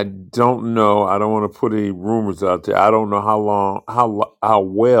 I don't know. I don't want to put any rumors out there. I don't know how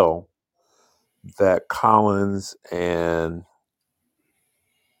well that Collins and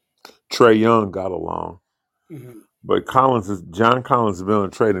Trey Young got along. Hmm. But John Collins has been on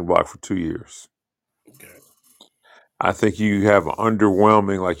the trading block for 2 years. Okay. I think you have an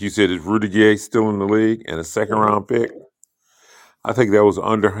underwhelming, like you said, is Rudy Gay still in the league and a second Hmm. round pick? I think that was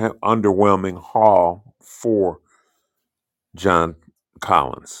underwhelming haul for John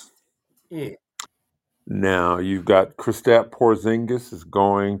Collins. Mm. Now you've got Kristaps Porzingis is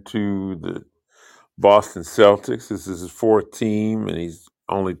going to the Boston Celtics. This is his fourth team, and he's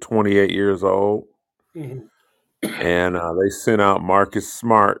only 28 years old. Hmm. And they sent out Marcus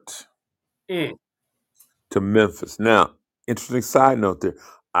Smart Mm. to Memphis. Now, interesting side note there.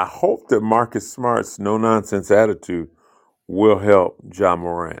 I hope that Marcus Smart's no nonsense attitude will help Ja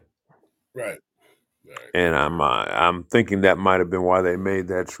Morant. Right. Right. And I'm thinking that might have been why they made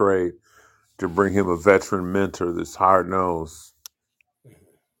that trade to bring him a veteran mentor that's hard nosed.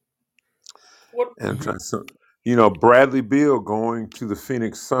 What? And Bradley Beal going to the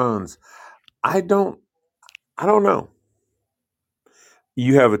Phoenix Suns. I don't I don't know.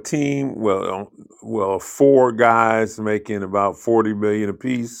 You have a team, four guys making about 40 million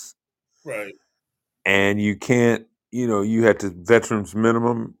apiece, Right. and you can't, you had to veterans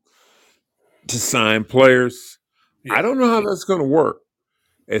minimum to sign players. I Yeah. don't know how that's going to work,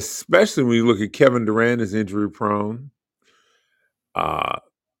 especially when you look at Kevin Durant is injury prone. Uh,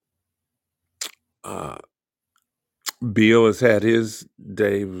 uh, Beal has had his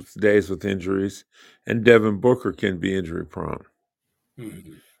days with injuries, and Devin Booker can be injury prone.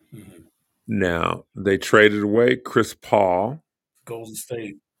 Hmm. Hmm. Now, they traded away Chris Paul Golden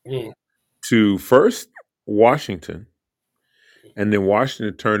State. Mm. to first Washington, and then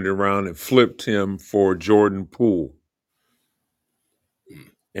Washington turned it around and flipped him for Jordan Poole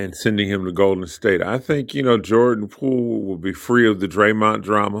Mm. and sending him to Golden State. I think, Jordan Poole will be free of the Draymond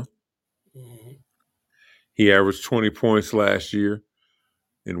drama. Hmm. He averaged 20 points last year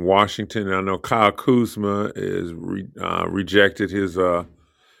in Washington. I know Kyle Kuzma is rejected his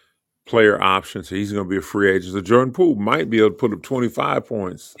player option, so he's going to be a free agent. So Jordan Poole might be able to put up 25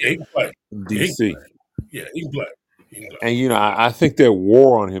 points Yeah, he can play. in Yeah, he can DC. play. Yeah, he can play. He can play. And, I think that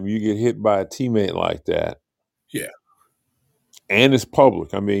war on him, you get hit by a teammate like that. Yeah. And it's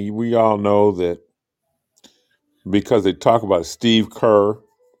public. I mean, we all know that because they talk about Steve Kerr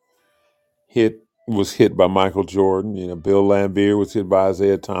was hit by Michael Jordan. Bill Laimbeer was hit by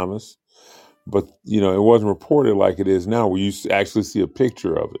Isaiah Thomas. But, it wasn't reported like it is now where you actually see a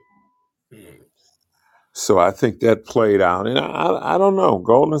picture of it. Mm. So I think that played out. And I don't know.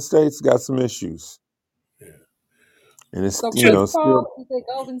 Golden State's got some issues. Yeah. And it's, So Chris still, Paul, you say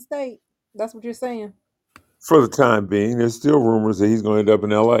Golden State. That's what you're saying. for the time being, there's still rumors that he's going to end up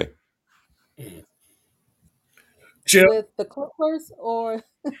in L.A. Mm. Jim, With the Clippers or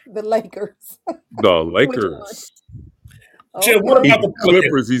the Lakers? The Which one? Lakers. Jim, what Okay. about the Pelicans?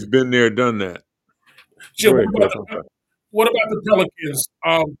 Clippers, he's been there, done that. Jim, Go ahead, Cliff. what about the Pelicans?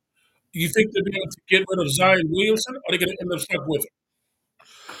 You think they'll be able to get rid of Zion Williamson, or are they going to end up stuck with him?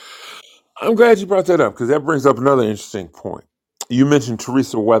 I'm glad you brought that up because that brings up another interesting point. You mentioned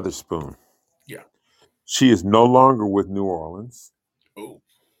Teresa Weatherspoon. Yeah. She is no longer with New Orleans Oh.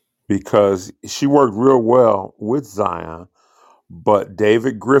 because she worked real well with Zion, but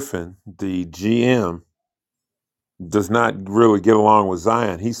David Griffin, the GM, does not really get along with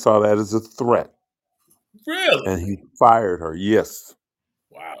Zion. He saw that as a threat. Really? And he fired her. Yes.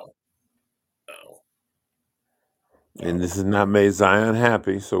 Wow. Oh. And this has not made Zion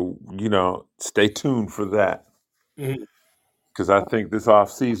happy. So, stay tuned for that. Mm-hmm. Because I think this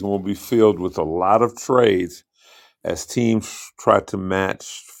offseason will be filled with a lot of trades as teams try to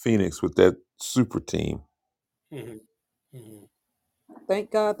match Phoenix with that super team. Mm-hmm. Mm-hmm.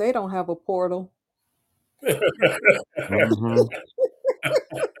 Thank God they don't have a portal. Mm-hmm.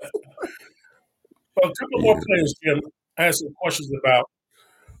 Well, a couple more players, Jim. I had some questions about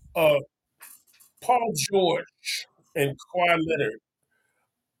Paul George and Kawhi Leonard.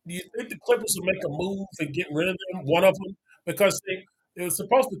 Do you think the Clippers will make a move and get rid of them, one of them? Because they were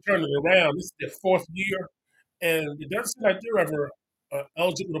supposed to turn it around. This is their fourth year, and it doesn't seem like they're ever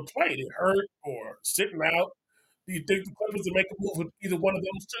eligible to play. They're hurt or sitting out. Do you think the Clippers will make a move with either one of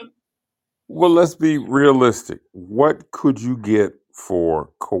those two? Well, let's be realistic. What could you get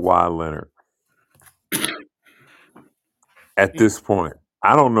for Kawhi Leonard at this point?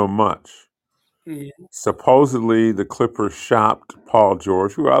 I don't know much. Mm-hmm. Supposedly, the Clippers shopped Paul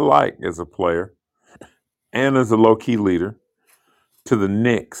George, who I like as a player and as a low-key leader, to the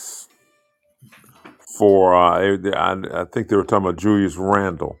Knicks for, I think they were talking about Julius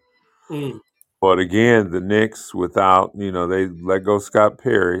Randle. Mm-hmm. But again, the Knicks, without, they let go Scott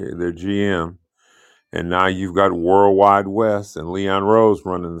Perry, their GM, and now you've got Worldwide West and Leon Rose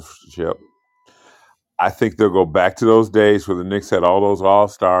running the ship. I think they'll go back to those days where the Knicks had all those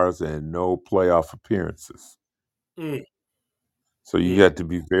All-Stars and no playoff appearances. Mm-hmm. So you have to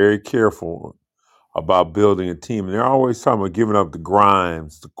be very careful about building a team. And they're always talking about giving up the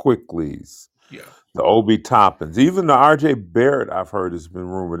Grimes, the Quickleys, Yeah. the Obi Toppins, even the R.J. Barrett, I've heard, has been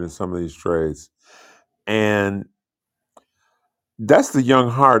rumored in some of these trades. And that's the young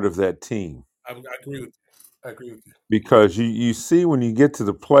heart of that team. I agree with you. I agree with you. Because you see when you get to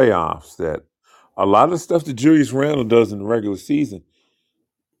the playoffs that a lot of stuff that Julius Randle does in the regular season,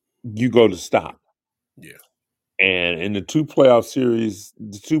 you go to stop. Yeah. And in the two playoff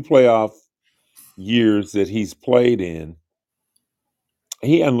years that he's played in,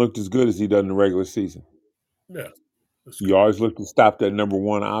 he hasn't looked as good as he does in the regular season. Yeah. You always look to stop that number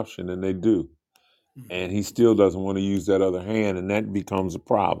one option, and they do. Mm-hmm. And he still doesn't want to use that other hand, and that becomes a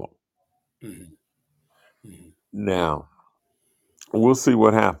problem. Mm-hmm. Mm-hmm. Now, we'll see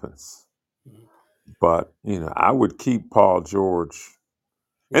what happens. Mm-hmm. But, I would keep Paul George.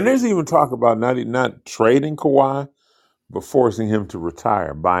 And there's even talk about not trading Kawhi, but forcing him to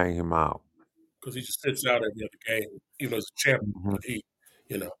retire, buying him out. Because he just sits out every other game, even as a champion.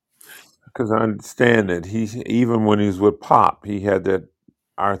 Mm-hmm. But Because I understand that even when he was with Pop, he had that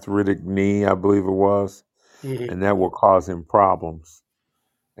arthritic knee, I believe it was, mm-hmm. and that will cause him problems.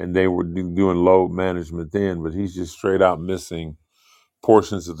 And they were doing load management then, but he's just straight out missing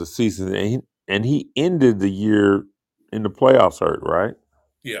portions of the season. And he ended the year in the playoffs hurt, right?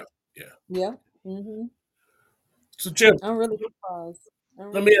 Yeah. Yeah. Mm-hmm. So, Jim, I'm really surprised.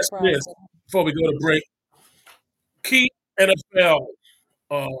 let me ask you this before we go to break. Key NFL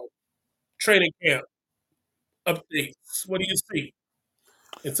training camp updates. What do you see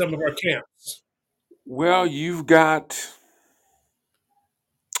in some of our camps? Well, you've got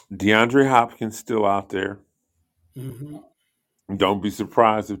DeAndre Hopkins still out there. Mm-hmm. Don't be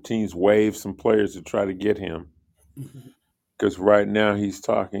surprised if teams waive some players to try to get him. Mm-hmm. Because right now he's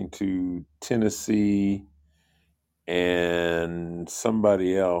talking to Tennessee and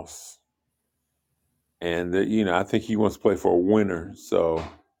somebody else. And, I think he wants to play for a winner. So,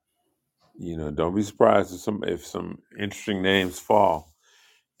 don't be surprised if some interesting names fall.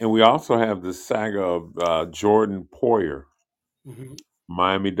 And we also have the saga of Jordan Poyer, Mm-hmm.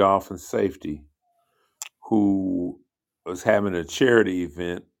 Miami Dolphins safety, who was having a charity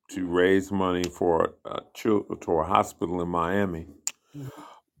event to raise money for to a hospital in Miami. Mm-hmm.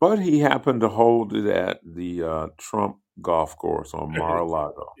 But he happened to hold it at the Trump golf course on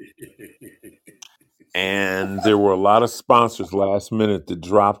Mar-a-Lago. And there were a lot of sponsors last minute that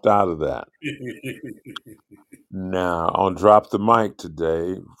dropped out of that. Now, on Drop the Mic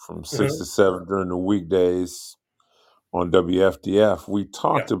today from 6 to 7 during the weekdays on WFDF, we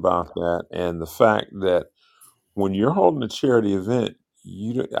talked about that and the fact that when you're holding a charity event,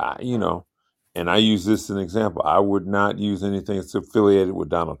 and I use this as an example, I would not use anything that's affiliated with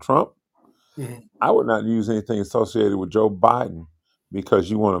Donald Trump. Mm-hmm. I would not use anything associated with Joe Biden because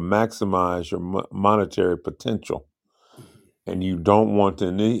you want to maximize your monetary potential, and you don't want to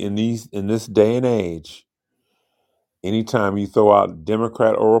in this day and age. Anytime you throw out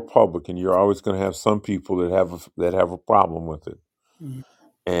Democrat or Republican, you're always going to have some people that have a problem with it, Mm-hmm.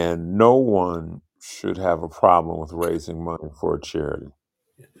 and no one should have a problem with raising money for a charity,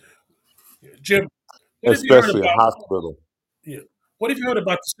 Jim, what have you heard especially a about? hospital. Yeah, what have you heard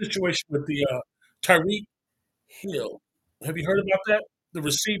about the situation with the Tyreek Hill? Have you heard about that? The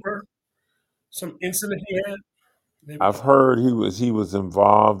receiver, some incident he had. Maybe. I've heard he was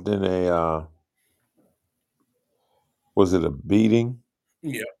involved in a was it a beating?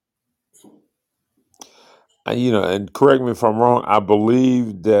 Yeah. And correct me if I'm wrong, I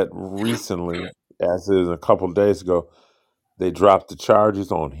believe that recently, as is a couple of days ago, they dropped the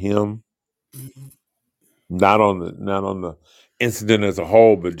charges on him, Mm-hmm. not on the incident as a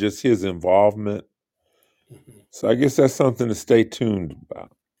whole, but just his involvement. Mm-hmm. So I guess that's something to stay tuned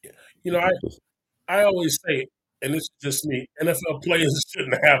about. You know, I always say, and this is just me, NFL players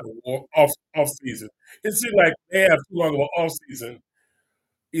shouldn't have an off season. It seems like they have too long of an off season.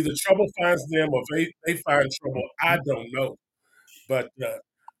 Either trouble finds them or they find trouble. I don't know. But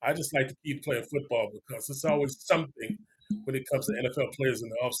I just like to keep playing football because it's always something when it comes to NFL players in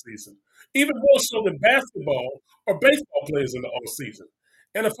the off season. Even more so than basketball or baseball players in the off season.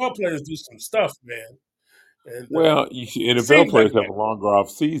 NFL players do some stuff, man. And Well, it NFL seems like players have a longer off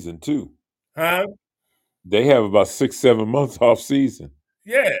season too. huh? They have about 6-7 months off season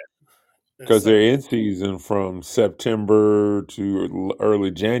Yeah. And because so, they're in season from September to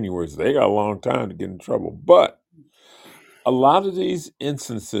early January. So they got a long time to get in trouble. But a lot of these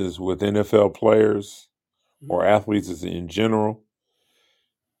instances with NFL players or athletes in general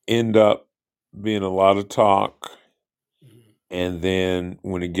end up being a lot of talk. And then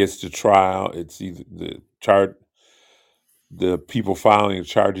when it gets to trial, it's either the people filing the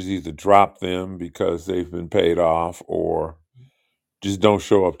charges either drop them because they've been paid off or just don't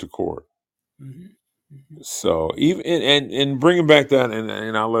show up to court. So even and bringing back that,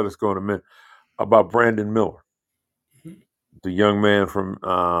 and I'll let us go in a minute, about Brandon Miller, the young man from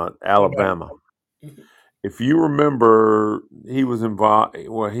Alabama. If you remember, he was involved.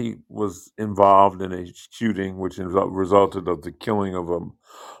 Well, he was involved in a shooting which resulted of the killing of a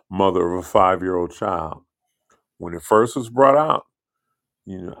mother of a 5-year-old child. When it first was brought out,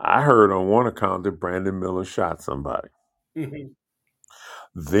 I heard on one account that Brandon Miller shot somebody. Mm-hmm.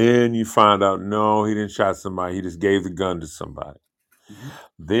 Then you find out, no, he didn't shot somebody. He just gave the gun to somebody. Mm-hmm.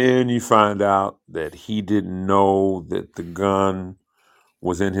 Then you find out that he didn't know that the gun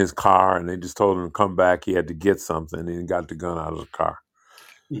was in his car, and they just told him to come back. He had to get something, and he got the gun out of the car.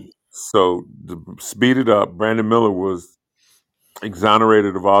 Mm-hmm. So to speed it up, Brandon Miller was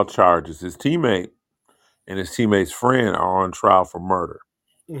exonerated of all charges. His teammate and his teammate's friend are on trial for murder.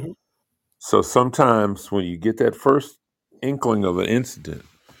 Mm-hmm. So sometimes when you get that first inkling of an incident,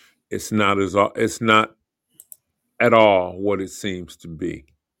 it's not at all what it seems to be.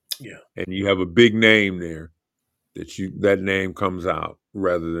 Yeah. And you have a big name there that name comes out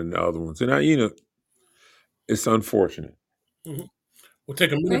rather than the other ones. And it's unfortunate. Mm-hmm. We'll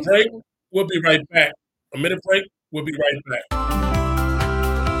take a minute Thank break. you. We'll be right back. A minute break. We'll be right back.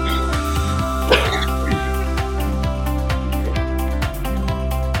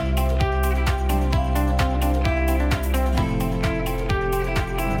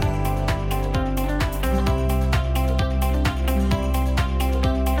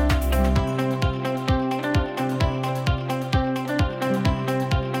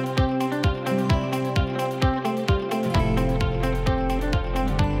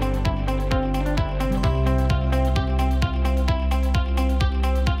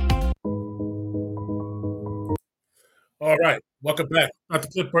 Welcome back. Dr.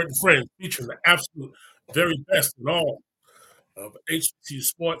 Clifton Burt and Friends, featuring the absolute very best in all of HBCU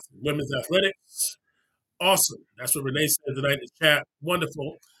sports and women's athletics. Awesome. That's what Renee said tonight in the chat.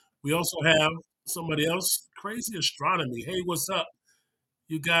 Wonderful. We also have somebody else, Crazy Astronomy. Hey, what's up?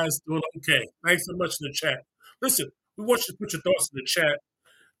 You guys doing okay? Thanks so much in the chat. Listen, we want you to put your thoughts in the chat.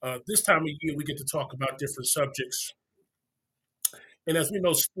 This time of year, we get to talk about different subjects. And as we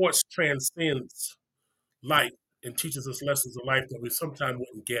know, sports transcends life and teaches us lessons of life that we sometimes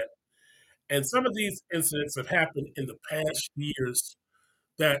wouldn't get. And some of these incidents have happened in the past years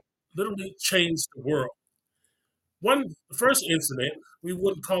that literally changed the world. The first incident, we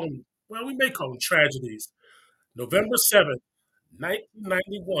wouldn't call them, well, we may call them tragedies. November 7th,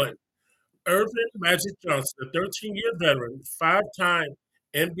 1991, Earvin Magic Johnson, a 13-year veteran, five-time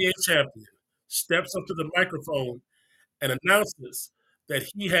NBA champion, steps up to the microphone and announces that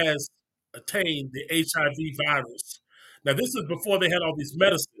he has attained the HIV virus. Now, this is before they had all these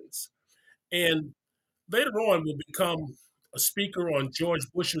medicines. And later on will become a speaker on George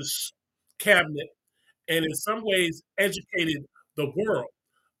Bush's cabinet and in some ways educated the world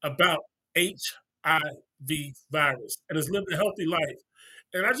about HIV virus and has lived a healthy life.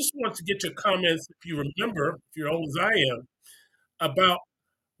 And I just want to get your comments, if you remember, if you're old as I am, about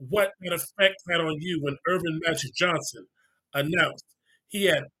what that effect had on you when Earvin Magic Johnson announced he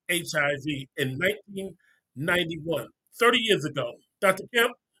had HIV in 1991, 30 years ago. Dr.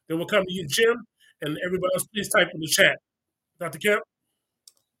 Kemp, then we'll come to you, Jim, and everybody else, please type in the chat. Dr. Kemp?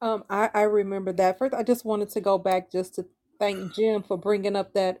 I remember that. First, I just wanted to go back just to thank Jim for bringing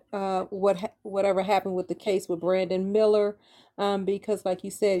up that whatever happened with the case with Brandon Miller, because like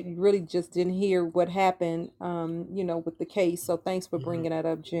you said, you really just didn't hear what happened, with the case. So thanks for Mhm. bringing that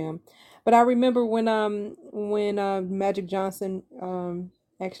up, Jim. But I remember when Magic Johnson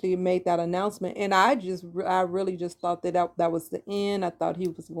actually made that announcement, and I really just thought that was the end. I thought he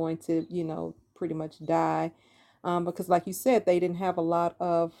was going to pretty much die, because like you said, they didn't have a lot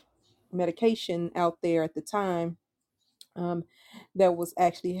of medication out there at the time, um, that was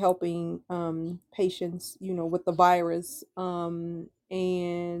actually helping patients, with the virus. And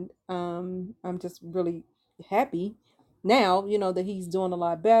I'm just really happy now, that he's doing a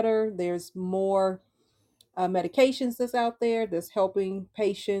lot better. There's more medications that's out there that's helping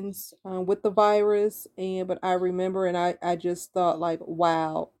patients with the virus. And but I remember, and I just thought like,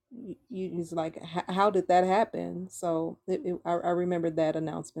 wow, it's like, how did that happen? So I remember that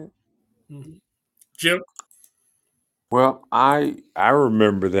announcement. Mhm. Jim? Well, I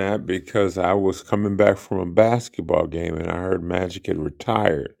remember that because I was coming back from a basketball game and I heard Magic had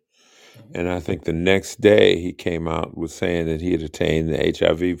retired. Mhm. And I think the next day he came out with saying that he had attained the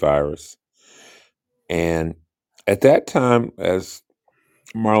HIV virus. And at that time, as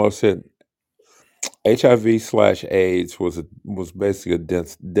Marlo said, HIV/AIDS was basically a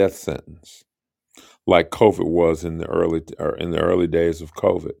death sentence, like COVID was in the early days of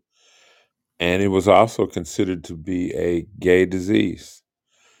COVID, and it was also considered to be a gay disease.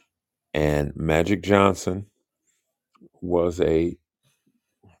 And Magic Johnson was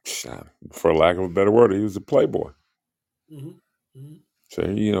for lack of a better word, he was a playboy. Mhm. Mhm. So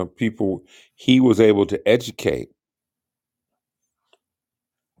he was able to educate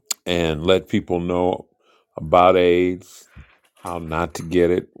and let people know about AIDS, how not to get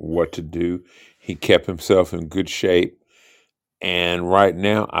it, what to do. He kept himself in good shape. And right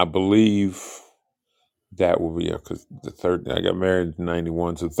now, I believe that will be because I got married in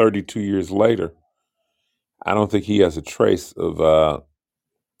 '91, so 32 years later, I don't think he has a trace of the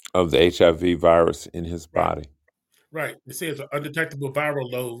HIV virus in his Right, body. right. They say it's an undetectable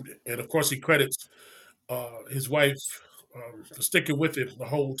viral load. And of course, he credits his wife for sticking with it the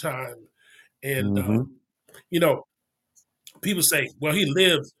whole time. And, Hmm. you know, people say, well, he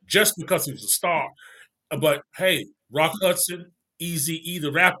lived just because he was a star. But hey, Rock Hudson, Easy E,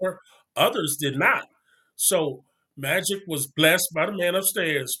 the rapper, others did not. So Magic was blessed by the man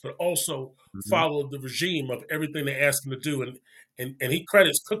upstairs, but also Hmm. followed the regime of everything they asked him to do. And he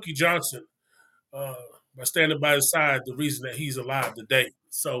credits Cookie Johnson uh, by standing by his side, the reason that he's alive today.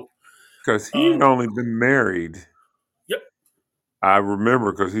 So, Because he had um, only been married. yep, I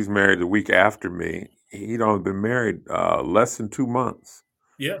remember because he's married the week after me. He'd only been married less than 2 months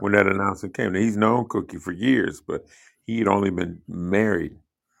yeah, when that announcement came. Now, he's known Cookie for years, but he'd only been married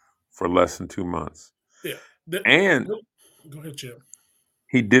for less than 2 months. yeah. And Go ahead, Jim.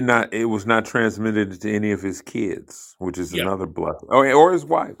 he did not, it was not transmitted to any of his kids, which is Yeah, another blessing. Oh, or his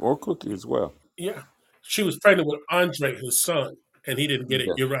wife, or Cookie as well. yeah. She was pregnant with Andre, his son, and he didn't get it.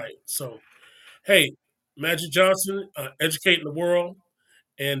 Yeah. You're right. So, hey, Magic Johnson, educating the world,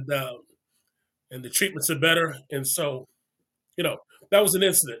 and the treatments are better. And so, That was an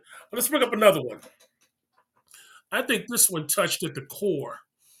incident. Let's bring up another one. I think this one touched at the core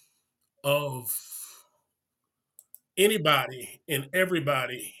of anybody and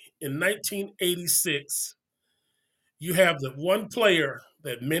everybody. In 1986, you have the one player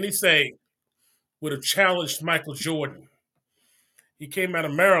that many say would have challenged Michael Jordan. He came out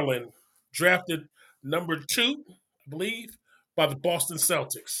of Maryland, drafted number 2, I believe, by the Boston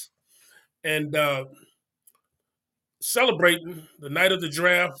Celtics. And celebrating the night of the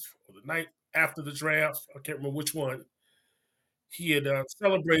draft, or the night after the draft, I can't remember which one, he had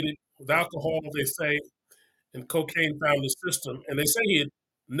celebrated with alcohol, they say, and cocaine found in the system. And they say he had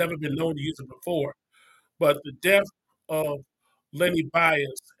never been known to use it before. But the death of Len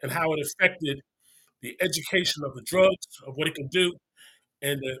Bias and how it affected the education of the drugs, of what it can do,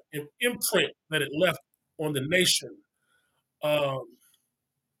 and the imprint that it left on the nation. Um,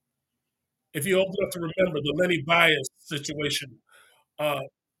 if you old enough to remember the Lenny Bias situation, uh,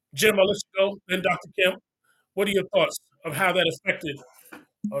 Jim, I'll let you go. Then Dr. Kim, what are your thoughts of how that affected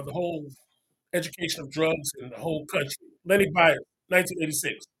the whole education of drugs in the whole country? Lenny Bias,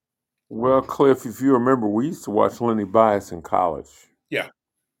 1986. Well, Cliff, if you remember, we used to watch Lenny Bias in college. Yeah.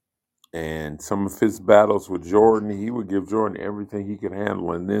 And some of his battles with Jordan, he would give Jordan everything he could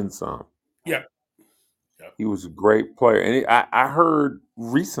handle and then some. Yeah. He was a great player. And I heard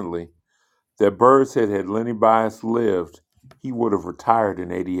recently that Bird said had Lenny Bias lived, he would have retired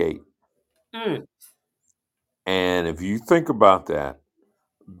in 88. Mm. And if you think about that,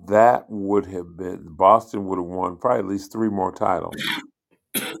 that would have been, Boston would have won probably at least 3 more titles.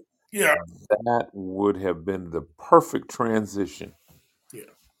 Yeah. That would have been the perfect transition. Yeah.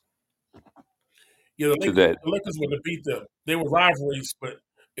 Yeah, the Lakers would have beat them. They were rivalries, but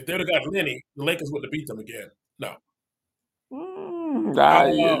if they'd have got Lenny, the Lakers would have beat them again. No.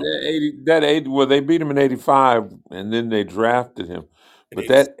 Well, they beat him in 85, and then they drafted him. But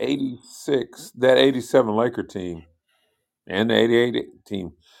that 86, that 87 Laker team, and the 88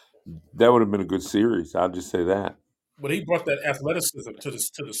 team, that would have been a good series. I'll just say that. But he brought that athleticism to the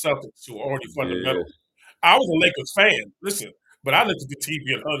Celtics, who were already fundamental. Yeah. I was a Lakers fan, listen, but I looked at the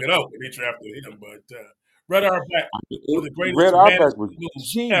TV and hung it up when they drafted him. But Red Auerbach was the greatest Red Auerbach was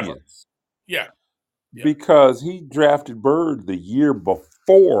genius. Ever. Yeah. Because he drafted Bird the year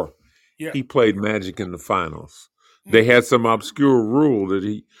before he played Magic in the finals. Mm-hmm. They had some obscure rule that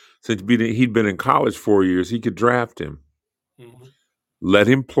since he'd been in college 4 years, he could draft him, let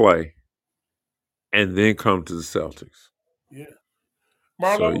him play, and then come to the Celtics. Yeah.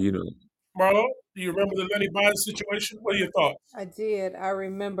 Marlo, Marlo, do you remember the Lenny Bias situation? What are your thoughts? I did. I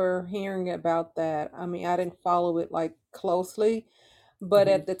remember hearing about that. I mean, I didn't follow it like closely, but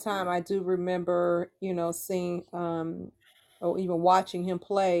at the time I do remember, seeing or even watching him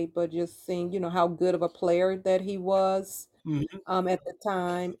play, but just seeing, how good of a player that he was at the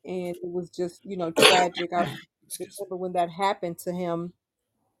time. And it was just, tragic. I remember when that happened to him.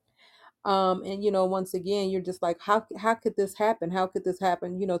 And once again, you're just like, how could this happen? How could this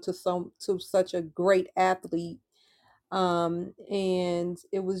happen, to such a great athlete? And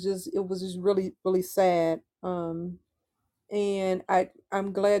it was just really, really sad. And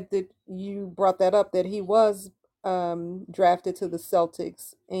I'm glad that you brought that up, that he was drafted to the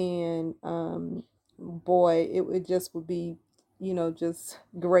Celtics. And boy, it just would be, just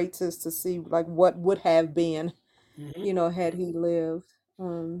great to see like what would have been, had he lived.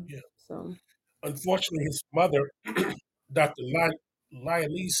 So unfortunately, his mother, Dr.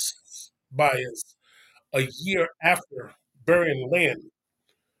 Lionel's Bias, a year after burying Len,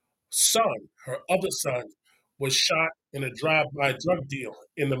 her other son, was shot in a drive-by drug deal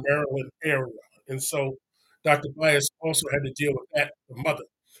in the Maryland area. And so Dr. Bias also had to deal with that, the mother.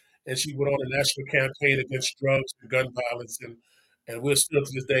 And she went on a national campaign against drugs and gun violence. And we're still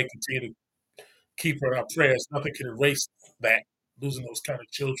to this day continue to keep her in our prayers. Nothing can erase that, losing those kind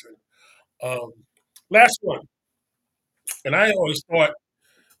of children. Last one. And I always thought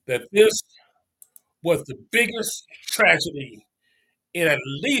that this was the biggest tragedy in at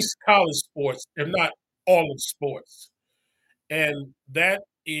least college sports, if not all of sports. And that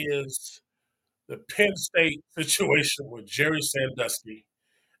is the Penn State situation with Jerry Sandusky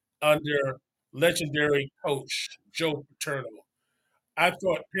under legendary coach Joe Paterno. I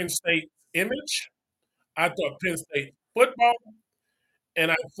thought Penn State's image, I thought Penn State football,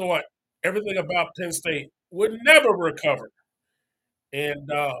 and I thought everything about Penn State would never recover. And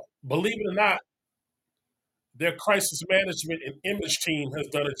believe it or not, their crisis management and image team has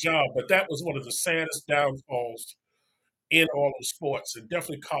done a job, but that was one of the saddest downfalls in all of sports, and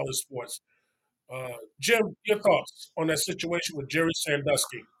definitely college sports. Jim, your thoughts on that situation with Jerry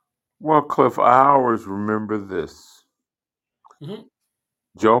Sandusky? Well, Cliff, I always remember this. Mm-hmm.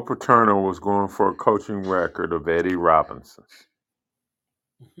 Joe Paterno was going for a coaching record of Eddie Robinson's.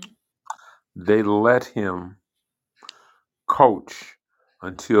 Mm-hmm. They let him coach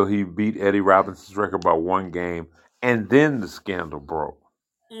until he beat Eddie Robinson's record by one game, and then the scandal broke.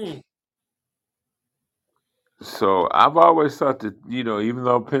 Mm. So I've always thought that, even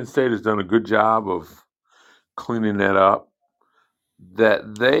though Penn State has done a good job of cleaning that up,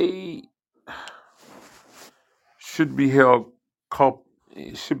 that they should be held culpable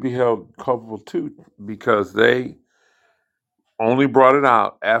too, because they only brought it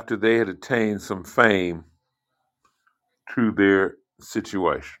out after they had attained some fame to their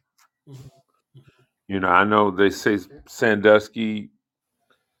situation. Mm-hmm. I know they say Sandusky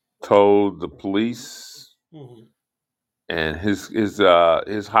told the police Mm-hmm. and his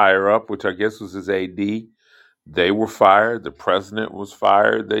higher up, which I guess was his AD, they were fired. The president was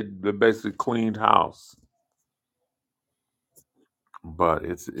fired. They basically cleaned house. But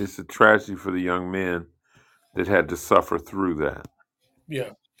it's a tragedy for the young men that had to suffer through that. Yeah.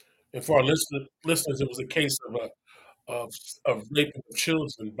 And for our listeners, it was a case of of raping of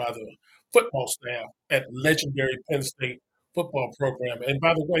children by the football staff at legendary Penn State football program. And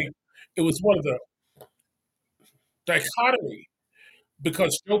by the way, it was one of the dichotomy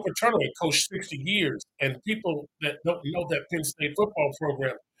because Joe Paterno had coached 60 years, and people that don't know that Penn State football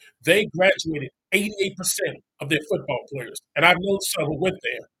program, they graduated 88% of their football players. And I've known some who went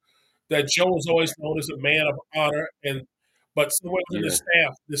there. That Joe was always known as a man of honor, but somewhere in the Yeah.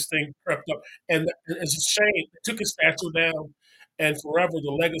 staff, this thing crept up, and it's a shame. It took his statue down, and forever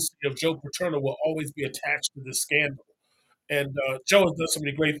the legacy of Joe Paterno will always be attached to this scandal. And Joe has done so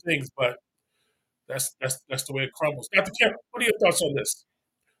many great things, but that's the way it crumbles. Dr. Kemp, what are your thoughts on this?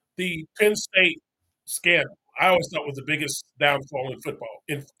 The Penn State scandal. I always thought was the biggest downfall in football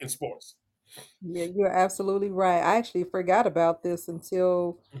in sports. Yeah, you're absolutely right. I actually forgot about this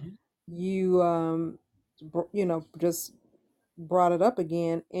until Hmm. you just brought it up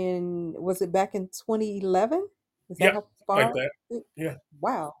again. And was it back in 2011? Is that Yeah, how like far that. it, Yeah.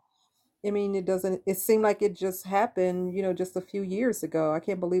 wow. I mean, it seemed like it just happened, just a few years ago. I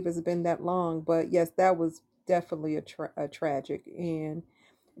can't believe it's been that long, but yes, that was definitely a tragic and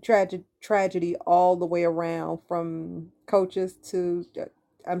tragedy all the way around, from coaches to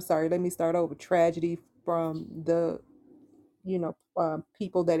I'm sorry, let me start over. Tragedy from the,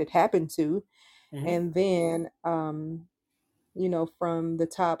 people that it happened to, Hmm. and then from the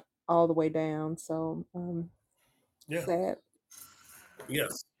top all the way down. So Yeah. sad.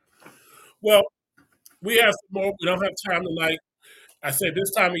 Yes. Well, we have some more. We don't have time tonight. I said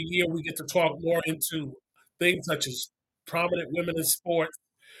this time of year we get to talk more into things such as prominent women in sports.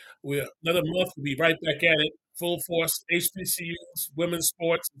 Another month we'll be right back at it, full force. HBCUs, women's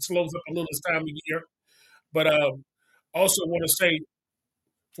sports. It slows up a little this time of year, but also want to say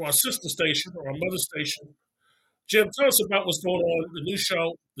for our sister station or our mother station, Jim, tell us about what's going on, the new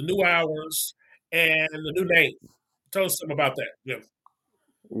show, the new hours, and the new name. Tell us something about that, Jim.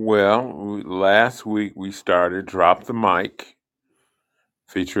 Well, last week we started Drop the Mic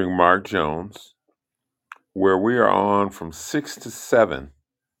featuring Mark Jones, where we are on from 6 to 7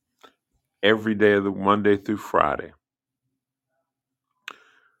 every day of the Monday through Friday.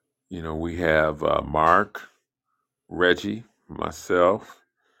 We have Mark, Reggie, myself,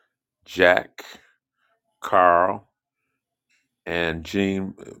 Jack, Carl, and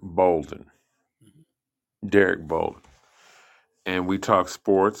Gene Bolden, Derek Bolden. And we talk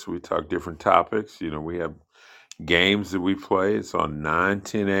sports, we talk different topics. We have games that we play. It's on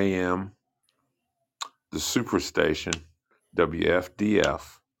 9:10 a.m., the Superstation,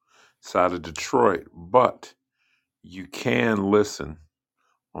 WFDF, side of Detroit. But you can listen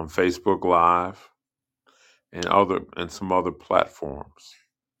on Facebook Live and some other platforms.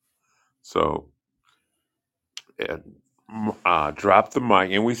 So drop the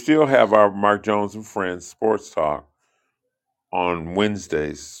mic, and we still have our Mark Jones and Friends Sports Talk on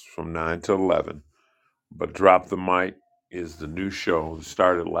Wednesdays from 9 to 11. But drop the mic is the new show that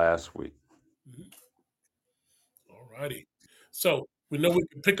started last week. Mhm. All righty. So we know we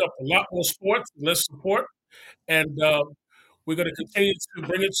can pick up a lot more sports, less support, and we're going to continue to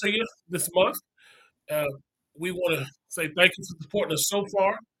bring it to you this month. Uh, we want to say thank you for supporting us so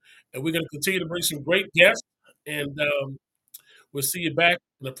far, and we're going to continue to bring some great guests. And we'll see you back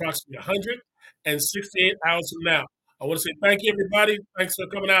in approximately 168 hours from now. I want to say thank you, everybody. Thanks for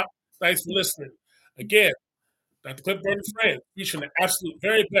coming out. Thanks for listening. Again, Dr. Clifton Burt and Friends, featuring the absolute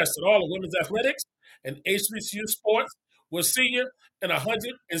very best in all of women's athletics and HBCU sports. We'll see you in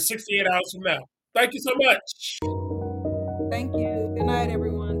 168 hours from now. Thank you so much. Thank you.